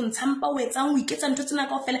pregnant, o ntshampa o etsang, o iketsa ntho tsena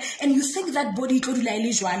kaofela, and you think that body tlo dula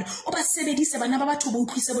ile jwalo. O ba sebedise bana ba batho ba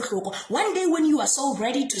utlwise bohloko. One day when you are so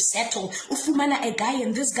ready to settle, o fumana a guy,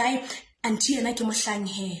 and this guy anti ena ke mohlang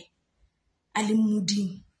he a le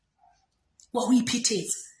modimo wa ho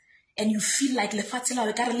iphethetsa, and you feel like lefatshe la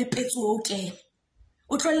o ka re le petso o kene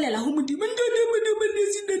o tlollela ho modimo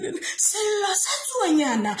sello sa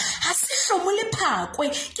tsuonyana ha se hlomo le phakwe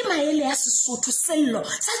ke maele ya Sesotho. Sello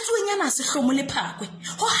sa tsuonyana ha se hlomo le phakwe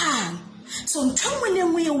ho hang. So ntho nngwe le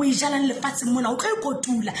nngwe o e jalang lefatshe mona o tlo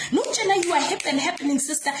ikotula. No tjena you are hip and happening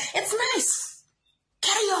sister, it's nice.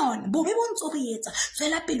 Carry on. Bobe bontso bo etsa,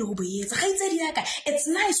 tswela pele ho bo etsa. Ga itsedi ya ka, it's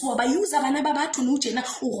nice wa ba user bana ba batho no tjena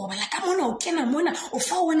o robala ka mona o kena mona o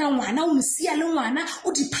fa wona ngwana o msia le ngwana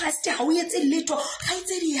o depressed ha o etse letho. Ga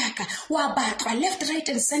itsedi ya ka, wa batlwa left right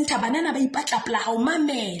and center banana ba ipatla pla ha o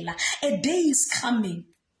mamela. A day is coming.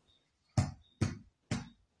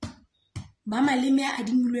 Mama le me a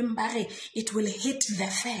dimilweng ba re it will hit the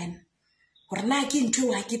fan. Gore na ke ntwe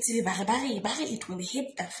wa ke tsebe ba re it will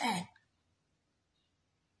hit the fan.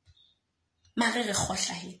 Mare re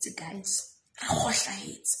khohlahetse guys, re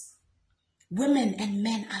khohlahetse. Women and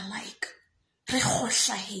men alike, re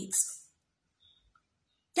khohlahetse.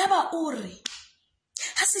 Yaba ore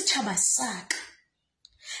ha setjhaba saka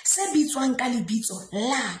se bitswang ka lebitso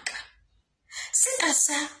laka se ka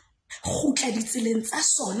sa khutla ditseleng tsa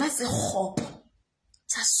sona tse khopo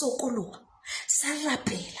tsa sokoloha sa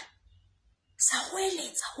rapela sa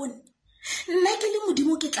hoeletsa hone nna ke le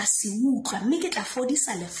modimo ke tla se utlwa mme ke tla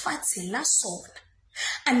fodisa lefatshe la sona.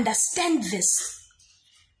 Understand this.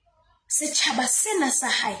 Setjhaba sena sa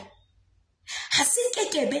hae ha se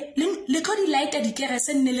kekebe le tlo di lighta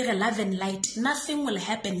dikerese nne le re love and light, nothing will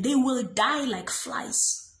happen. They will die like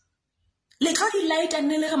flies. Le tlo di lighta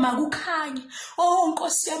nne le re makukhanya, oh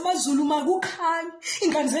nkosi yamaZulu makukhanya,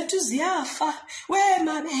 ingane zethu ziyafa, we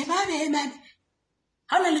mabe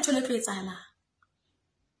ha ona letho le tlo etsahala.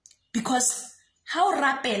 Because ha o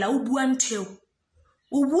rapela o bua ntheo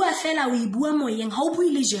o bua fela o ibua moyeng, ha o bue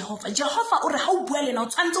le Jehova. Jehova o re ha o bua lena o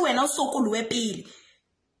tshwantse wena o sokolowe pele.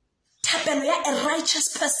 Thapelo ya a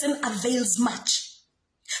righteous person avails much.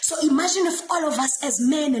 So imagine if all of us as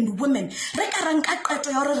men and women re ka ranka qeto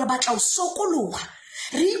ya hore re batla o sokoloha,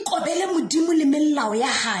 re ikobele modimo le melao ya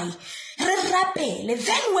hae, re rapele.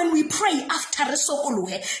 Then when we pray after re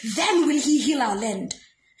sokolohe, then will he heal our land.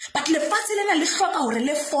 But lefatshe lena le hloka hore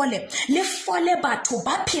le fole batho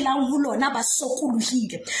ba phelang ho lona ba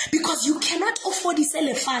sokolohile, because you cannot afford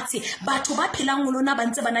lefatshe batho ba phelang ho lona ba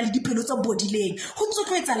ntse bana le diphelo tse bodileng. Ho ntse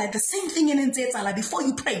tlo etsahala the same thing e ntse etsahala before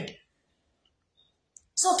you prayed.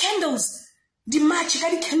 So candles, di match ka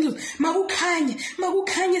di candle,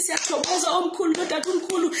 makukhanye siyathokoza omkhulu nodade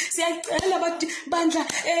omkhulu, siyacela bandla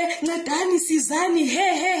ncedani sizani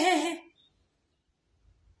he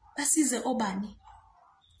basize obani.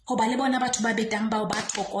 Hoba le bona batho ba betang bao ba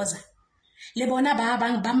thokoza, le bona ba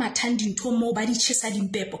bang ba mathang dintho mo ba di tshesa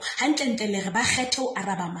dimpepo hantle le re ba kgethe o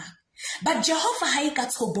araba mang. But Jehovah ha e ka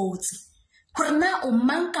tshobotse hore na o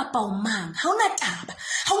mang kapa o mang, ha ona taba,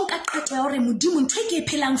 ha o nka qeto ya hore modimo ntho e ke e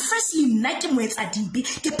phelang firstly nna ke moetsa dibe,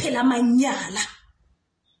 ke phela manyala.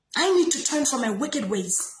 I need to turn from my wicked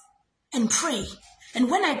ways and pray, and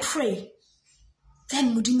when I pray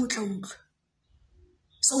then modimo tla utlwa.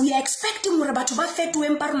 So we are expecting hore batho ba fetoe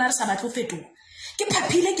empa rona re sa batlo fetoa. Ke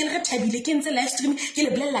phapile ke le re thabile ke ntse live stream ke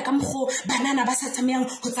le bolella ka mkgo banana ba sa tsamayang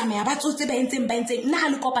ho tsamaya ba tsotse ba entseng nna ha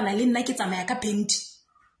le kopana le nna ke tsamaya ka penti,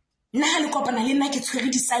 nna ha le kopana le nna ke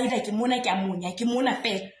tshwere di-cider ke mona ke amonya ke mona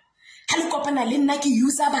fela, ha le kopana le nna ke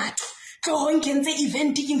user batho tlohong ke ntse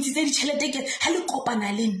event ke ntshitse ditjhelete ke, ha le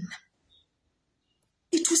kopana le nna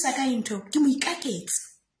e thusa ka into ke moikaketse.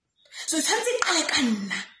 So tshwantse qale ka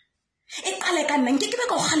nna e qale ka nna, nke ke be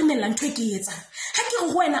ka go kgalemella ntho e ke etsa. Ha ke re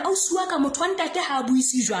wena au suwa ka motho wa ntate ha a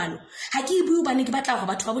buisi jwalo, ha ke e bue hobane ke batla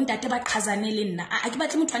hore batho ba bontate ba qhazane le nna. A ke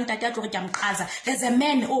batle motho wa ntate a tlo re ke a mqhaza. There's a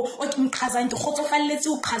man o ke mqhazang, ke kgotsofalletse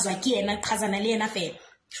o qhazwa ke yena, qhazana le yena fela.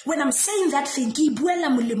 When I'm saying that thing, ke buela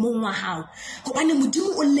molemong wa hao hobane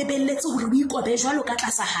modimo o lebelletse hore o ikobe jwalo ka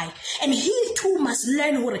tlasa hae, and he too must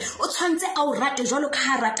learn hore o tshwantse a o rate jwalo ka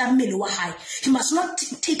ha rata mmele wa hae. He must not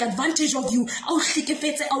take advantage of you. A o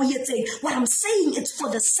hlekefetse a o etseng. What I'm saying, it's for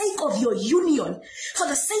the sake of your union, for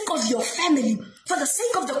the sake of your family, for the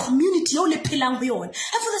sake of the community o le phelang ho yona,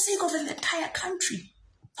 and for the sake of the entire country,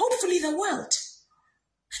 hopefully the world.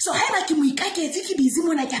 So ha ba ke moikaketse ke busy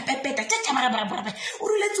mona ke pepeta o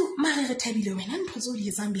ruletso mare re thabile wena ntho tse o di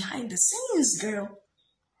etsang behind the scenes, girl.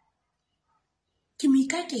 Ke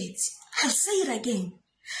moikaketse. I'll say it again.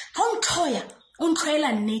 Ha o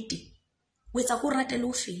ntloela nnete o etsa go ratele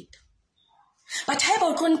o feta. But ha eba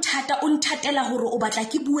o tlo nthata o nthatela hore o batla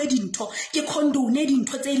ke bue dintho ke condone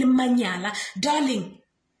dintho tse le manyala, darling,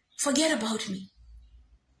 forget about me.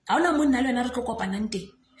 Ha ona monna le wena re tlo kopanang teng.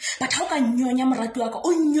 But how can nyonya moratu wa ka o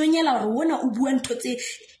nyonyela hore wona o bua ntho tse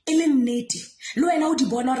e le nnete, le wena o di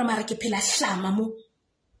bona hore mara ke phela hlama mo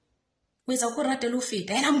o etsa go ratela o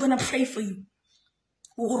feta. And I'm gonna pray for you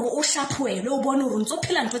hore o hlaphoele o bone hore ntse o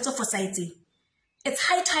phela ntho tse fosahetseng. It's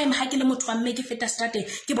high time ha ke le motho wa mme ke feta strate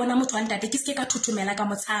ke bona motho wa ntate ke se ka thuthumela ka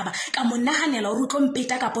motshaba ka mo nahanela hore o tlo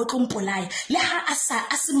mpeta ka po tlo mpolaya le ha a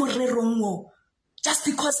se morerong mo. Just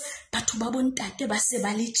because batho ba bontate ba se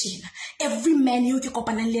ba le tjena, every man yo ke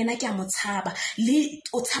kopanang le yena ke a motshaba, le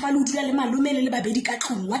o tshaba le o dula le malome le babedi ka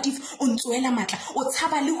tlung. What if o ntsoela matla? O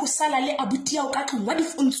tshaba le ho sala le abuti ya o ka tlung. What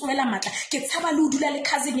if o ntsoela matla? Ke tshaba le o dula le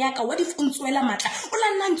cousin ya ka. What if o ntsoela matla? O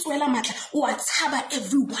la nna ntsoela matla o a tshaba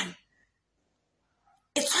everyone.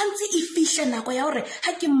 E tshwantse e fihle nako ya hore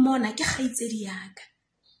ha ke mmona ke kgaitsedi ya ka.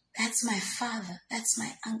 That's my father, that's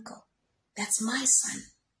my uncle, that's my son.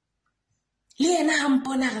 Liena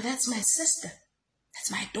hampona, that's my sister,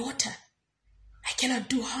 that's my daughter. I cannot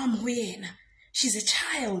do harm ho yena. She's a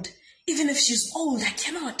child. Even if she's old, I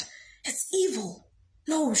cannot. It's evil.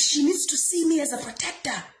 No, she needs to see me as a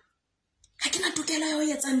protector. I cannot do kela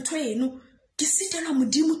yo yetsa ntho eno. Ke sitelwa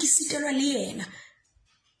modimo, ke sitelwa le yena.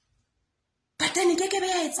 But then ke be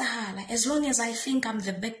ya etsahala as long as I think I'm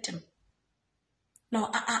the victim. No,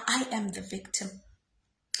 I am the victim.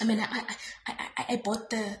 I mean, I bought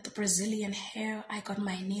the Brazilian hair. I got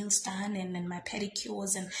my nails done and my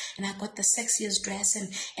pedicures and I got the sexiest dress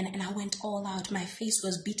and I went all out. My face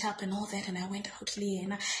was beat up and all that, and I went out,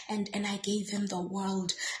 Liena, and I gave him the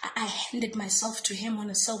world. I handed myself to him on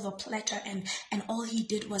a silver platter and all he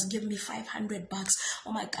did was give me $500.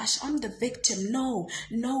 Oh my gosh, I'm the victim.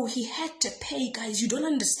 No, he had to pay, guys. You don't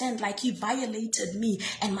understand. Like, he violated me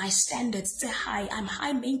and my standards. Say high. I'm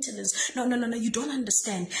high maintenance. No, you don't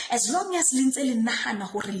understand. As long as lintse le nahana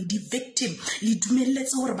hore le di victim, le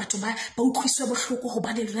dumelletse hore batho ba utlwiswe bohloko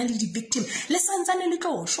hobane lona le di victim, le santsane le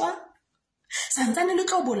tlo shwa, santsane le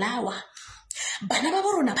tlo bolawa. Bana ba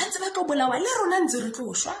borona ba ntse ba tlo bolawa, le rona ntse re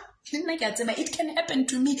tlo shwa. Le nna ke a tseba it can happen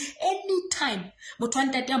to me anytime. Motho wa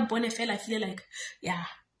ntate a mpone fela I feel like, yeah,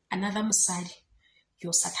 another mosadi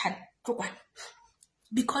yo sathan tlokwana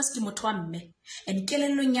because ke motho wa mme, and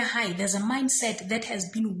kelellong ya hae there's a mindset that has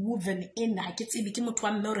been woven in ha ke tsebe ke motho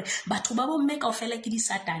wa mme hore batho ba bo mme kaofela ke di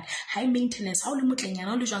Satan, high maintenance, ha o le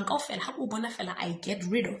motlenyana o le jwang kaofela ha o bona fela I get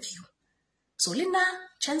rid of you. So Lena,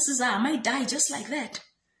 chances are I might die just like that.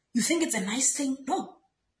 You think it's a nice thing? No.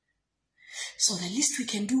 So the least we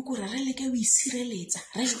can do, re leke o isireletsa,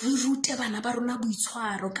 re rute bana ba rona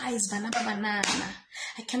boitshwaro, guys, bana ba banana.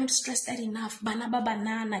 I cannot stress that enough. Bana ba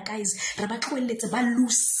banana, guys, re ba tloheletse ba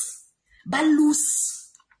loose,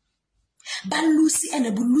 and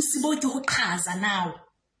a bulusi bo ke ho qhaza now.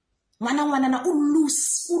 Ngwana na u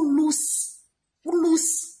loose.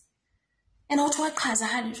 And auto wa qhaza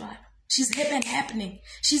ha le jwalo. She's hip and happening.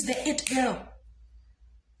 She's the it girl.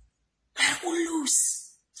 U loose.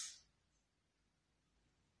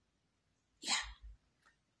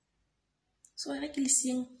 So I like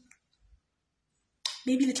listening.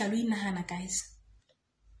 Maybe little Nahana, guys.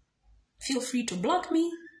 Feel free to block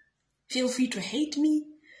me. Feel free to hate me.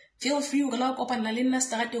 Feel free to go up and Lalina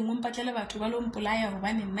start to Mumpatella to Valum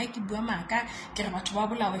one in Nike Buamaka,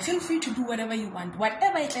 Kerabatuabula. Feel free to do whatever you want.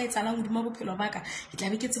 Whatever it is along with Mobo Pilovaka,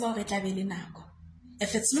 it gets about it.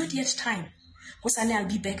 If it's not yet time, I'll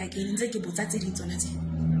be back again in the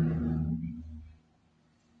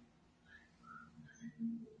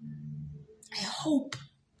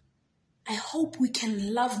I hope we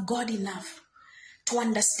can love God enough to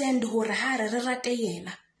understand who re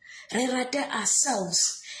rate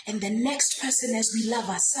ourselves and the next person as we love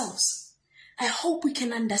ourselves. I hope we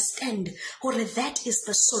can understand who that is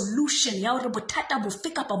the solution.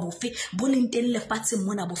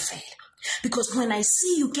 Because when I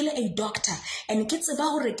see you kill a doctor and gets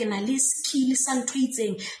about this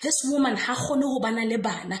woman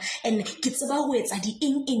and gets about it's at the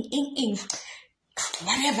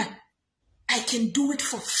whatever, I can do it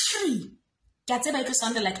for free. It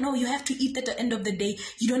sounded like, no, you have to eat at the end of the day.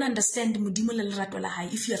 You don't understand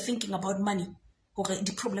if you are thinking about money or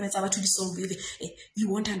the problem is about to solve with it, you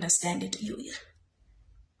won't understand it.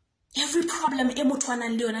 Every problem,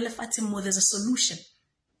 there's a solution.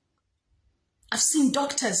 I've seen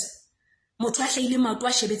doctors operating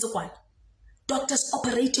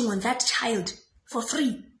on that child for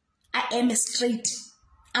free. I am straight.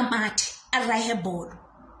 I'm at a ball.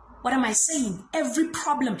 What am I saying? Every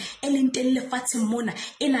problem,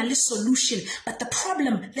 in a solution. But the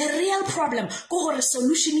problem, the real problem, go a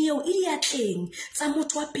solution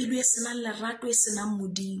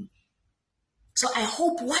So I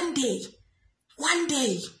hope one day,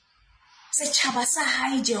 se chaba sa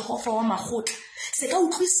hai Jehovah wa magotla se ka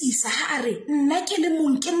utlwisisa ha a re nna ke le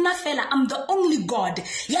mong ke nna fela I'm the only God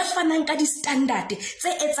ya fanang ka di standard tse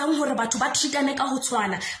etsang hore batho ba treatane ka ho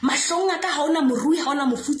tshwana mahlong a ka ha ona morui ha ona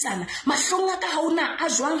mofutsana mahlong a ka ha ona a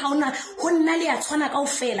jwang ha ona ho nna le ya tshwana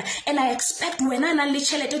kaofela and I expect wena na le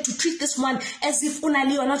tšhelete to treat this one as if una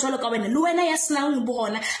le yona jwalo ka wena le wena ya snang bo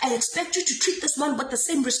hona I expect you to treat this one with the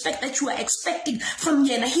same respect that you are expecting from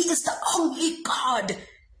yena. He is the only God.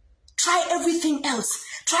 Try everything else.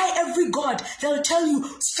 Try every God. They'll tell you,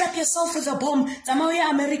 strap yourself with a bomb. Zamaya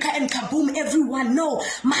America and kaboom, everyone. No.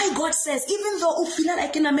 My God says, even though you feel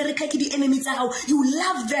like in America, the enemies are how you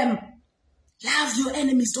love them. Love your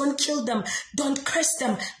enemies. Don't kill them. Don't curse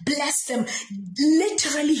them. Bless them.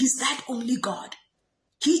 Literally, He's that only God.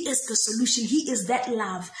 He is the solution. He is that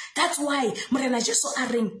love. That's why,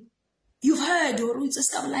 you've heard,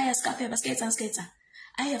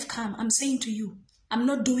 I have come. I'm saying to you, I'm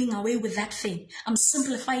not doing away with that thing. I'm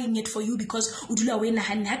simplifying it for you because okay,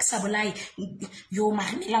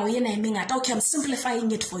 I'm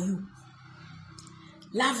simplifying it for you.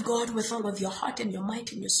 Love God with all of your heart and your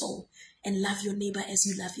mind and your soul, and love your neighbor as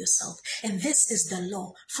you love yourself. And this is the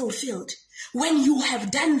law fulfilled. When you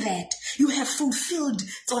have done that, you have fulfilled.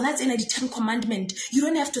 So that's in the 10 commandment. You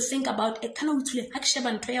don't have to think about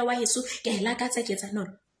no.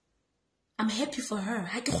 I'm happy for her.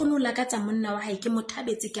 I can't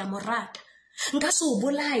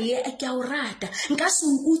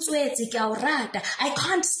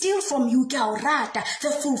steal from you. The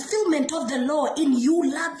fulfillment of the law in you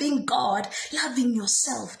loving God, loving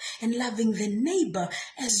yourself, and loving the neighbor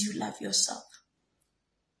as you love yourself.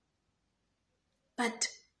 But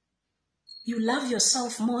you love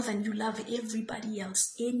yourself more than you love everybody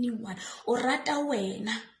else, anyone. Orata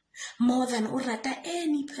wena. More than urata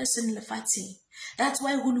any person lefatsheng. That's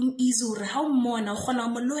why hulung izure how mona khona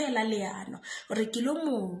mo loela leano re kilo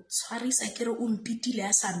mo tshwarisa kere o mpitile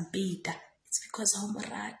a sampeta. It's because how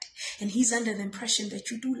morate and he's under the impression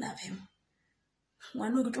that you do love him.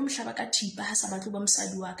 Ngwana go tlo mhlaba ka thipa ha sa batlo ba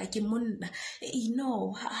mosadi wa ka ke monna. You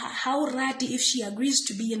know how rati if she agrees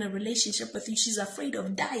to be in a relationship with you, she's afraid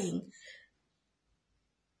of dying.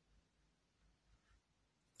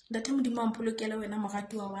 Ntate Modimo a mpolokele wena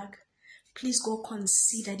moratuwa wa ka. Please go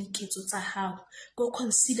consider diketso tsa hao. Go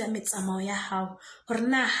consider metsamao ya hao. Hore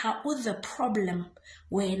na ha o the problem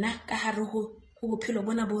wena ka hare ho bophelo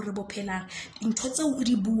bona bo re bo phelang. Dintho tseo o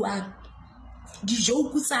di buang,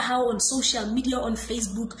 di-joke tsa hao on social media, on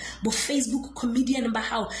Facebook, bo Facebook comedian ba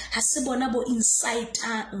hao, ha se bona bo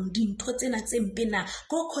insight-ang dintho tsena tse mpe na.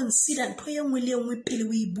 Go consider ntho e nngwe le nngwe pele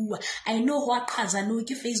o e bua. I know ho a qhaza no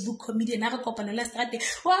ke Facebook comedian, ha re kopana le strate,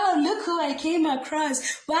 wow, look who I came across,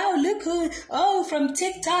 wow, look who, oh, from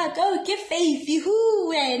TikTok, oh, ke Faith, who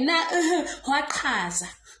wena, ho a qhaza.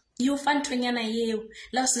 You find ntonyana eo,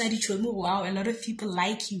 la o sena ditšhomo, wow, a lot of people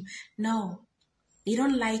like you. No. They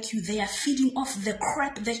don't like you. They are feeding off the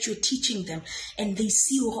crap that you're teaching them. And they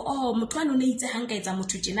see, oh, I'll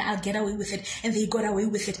get away with it. And they got away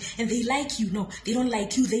with it. And they like you. No, they don't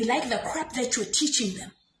like you. They like the crap that you're teaching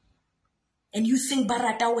them. And you think,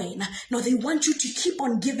 barata wena. No, they want you to keep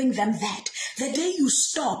on giving them that. The day you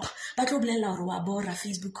stop,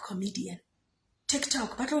 Facebook comedian.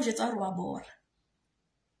 TikTok,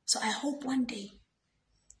 so I hope one day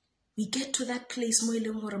we get to that place mo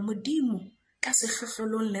eleng hore Modimo ka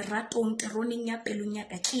sehlohlolong le ratong teroneng ya pelong ya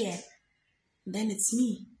ka ke ena. Then it's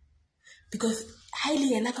me. Because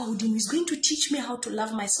highly ena ka hodimo is going to teach me how to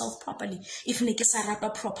love myself properly. If ne ke sa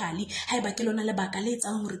ratwa properly, haeba ke lona lebaka le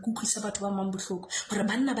etsang hore ke utlwisa batho ba mang bohloko, hore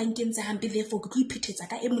banna ba nkentse hampe therefore ke tlo iphethetsa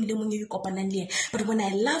ka e mong le mong yo kopanang le ena. But when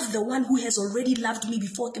I love the one who has already loved me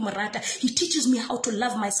before ke morata, he teaches me how to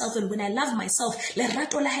love myself. And when I love myself,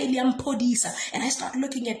 lerato la hae le mphodisa, and I start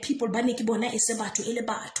looking at people ba ne ke bona e se batho ele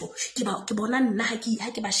batho, ke bona nna ha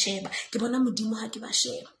ke ba sheba, ke bona Modimo ha ke ba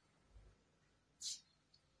sheba.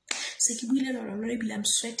 I'm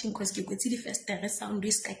sweating because ke kwetse di festere sound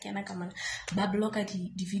is ka kena ka mana ba blocka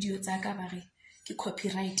di video tsa ka ba re ke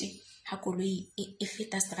copyright ha koloi e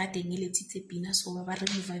feta strateng le tsitse pina, so ba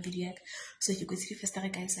remove video ya ka. So ke kwetse di festere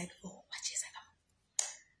guys, like, oh what is that?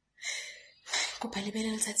 Ko palebela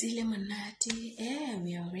letsatsi le monate.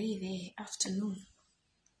 We are already there, afternoon.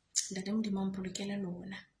 Ntate Modimo a mpolokele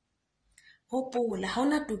lona. Hopola ha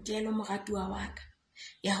ona tokelo moratuwa wa ka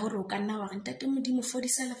ya hore o ka nna wa re ntate Modimo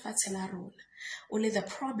fodisa lefatshe la rona. Only the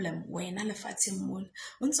problem wena lefatsheng mona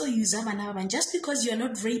o ntse o use bana ba bang. Just because you're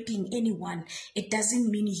not raping anyone, it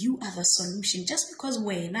doesn't mean you are the solution. Just because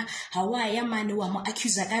wena ha wa ya mane wa mo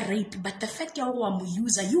accuse ka rape, but the fact ya wa mo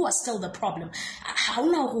user, you are still the problem. Ha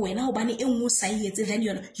ona go wena hobane e nngwe sa etse, then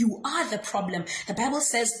you are the problem. The Bible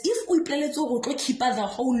says if we pleletse go tlo keep the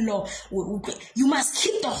whole law, you must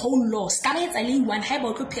keep the whole law. Start telling one ha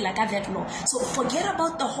ba tlo phela ka that law. So forget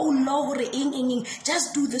about the whole law hore eng.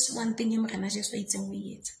 Just do this one thing Jesu itseng o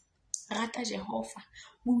etse. Rata Jehova,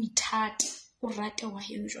 o ithate, o rate wa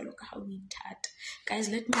heno jwalo ka ha o ithate. Guys,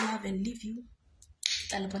 let me love and leave you.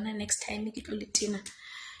 Tla le bona next time ke tlo le tena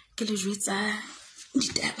ke le jwetsa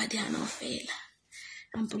ditaba di ana fela.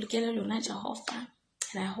 Ampolokele lona Jehova,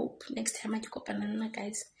 and I hope next time ke kopana nna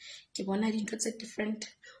guys ke bona dintho tse different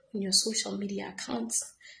on your social media accounts.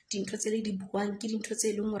 Dintho tse le di buang ke dintho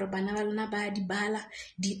tse leng hore bana ba lona ba di bala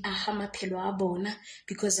di aha maphelo a bona,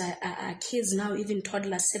 because our kids now, even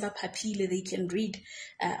toddlers, se ba phapile, they can read.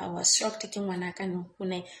 I was shocked ke ngwana ka no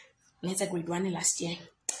one it's a grade 1 last year,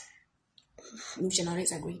 new January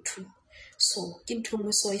is a grade 2. So ke ntho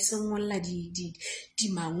mo so ise ngolla di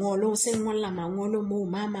mangolo, se ngolla mangolo mo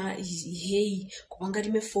mama hey go banga di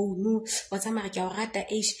me phone wa tsama ke a rata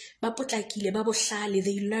ba potlakile ba bohlale,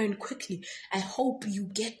 they learn quickly. I hope you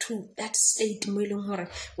get to that state mo eleng hore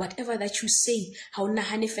whatever that you say ha ona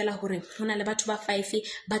hane fela hore hona le batho ba 5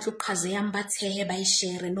 ba tlo qhazeyang ba tshehe ba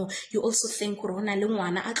share. No, you also think hore hona le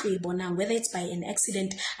ngwana a tlo e bonang, whether it's by an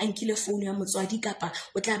accident a nkile phone ya motswadi kapa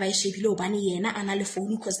o tla ba shebile obane yena ana le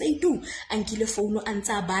phone, because they do ankile phone a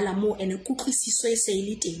ntsa bala mo ene kutlwisiso e se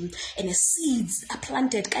ile teng, and seeds are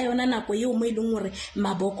planted ka yona nako eo mo ileng hore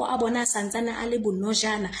maboko a bona santsana a le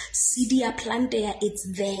bonojana, seed ya plant ya, it's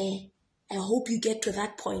there. I hope you get to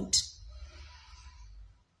that point.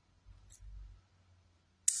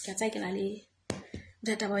 Guys,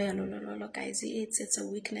 it's a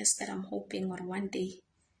weakness that I'm hoping or one day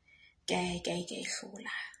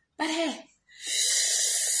but hey,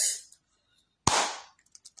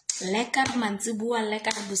 lekar mantsibua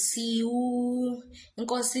lekar busiu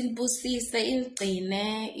inkosi libusise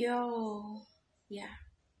ilgcine yo. Yeah,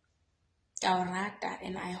 Taurata,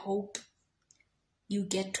 and I hope you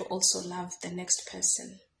get to also love the next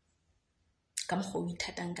person.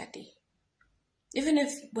 Even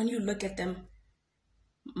if when you look at them,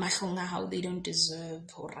 how they don't deserve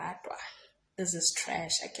horatwa. this is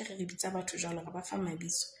trash. I can't read batho jalo ga ba fa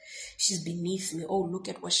mabitso. She's beneath me. Oh, look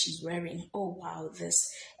at what she's wearing. Oh, wow,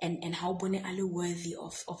 this. And how bone ale worthy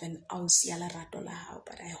of an ausi ya lerato la hao.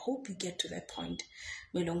 But I hope you get to that point.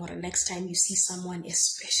 Next time you see someone,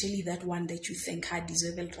 especially that one that you think had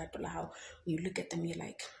deserve lerato la hao, when you look at them, you're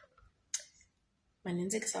like,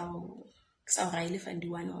 manenze ke sa o raile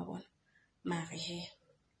fandiwane wa bona. Mare he.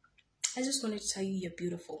 I just wanted to tell you you're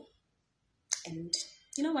beautiful. And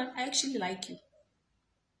you know what? I actually like you.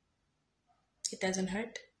 It doesn't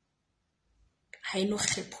hurt. Ha eno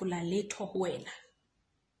kgephola letho ho wena.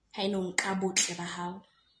 Ha eno nka botle ba hao.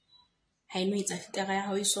 Ha eno etsa fitara ya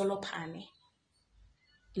hao e solo phane.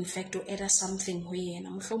 In fact, o add something ho yena.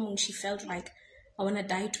 Mohlomong she felt like, I want to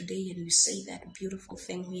die today, and you say that beautiful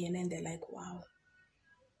thing ho yena, and they're like, wow.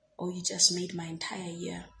 Oh, you just made my entire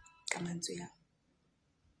year. Ka mantswe ya.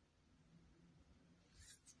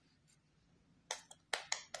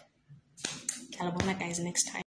 Ke a le bona guys next time.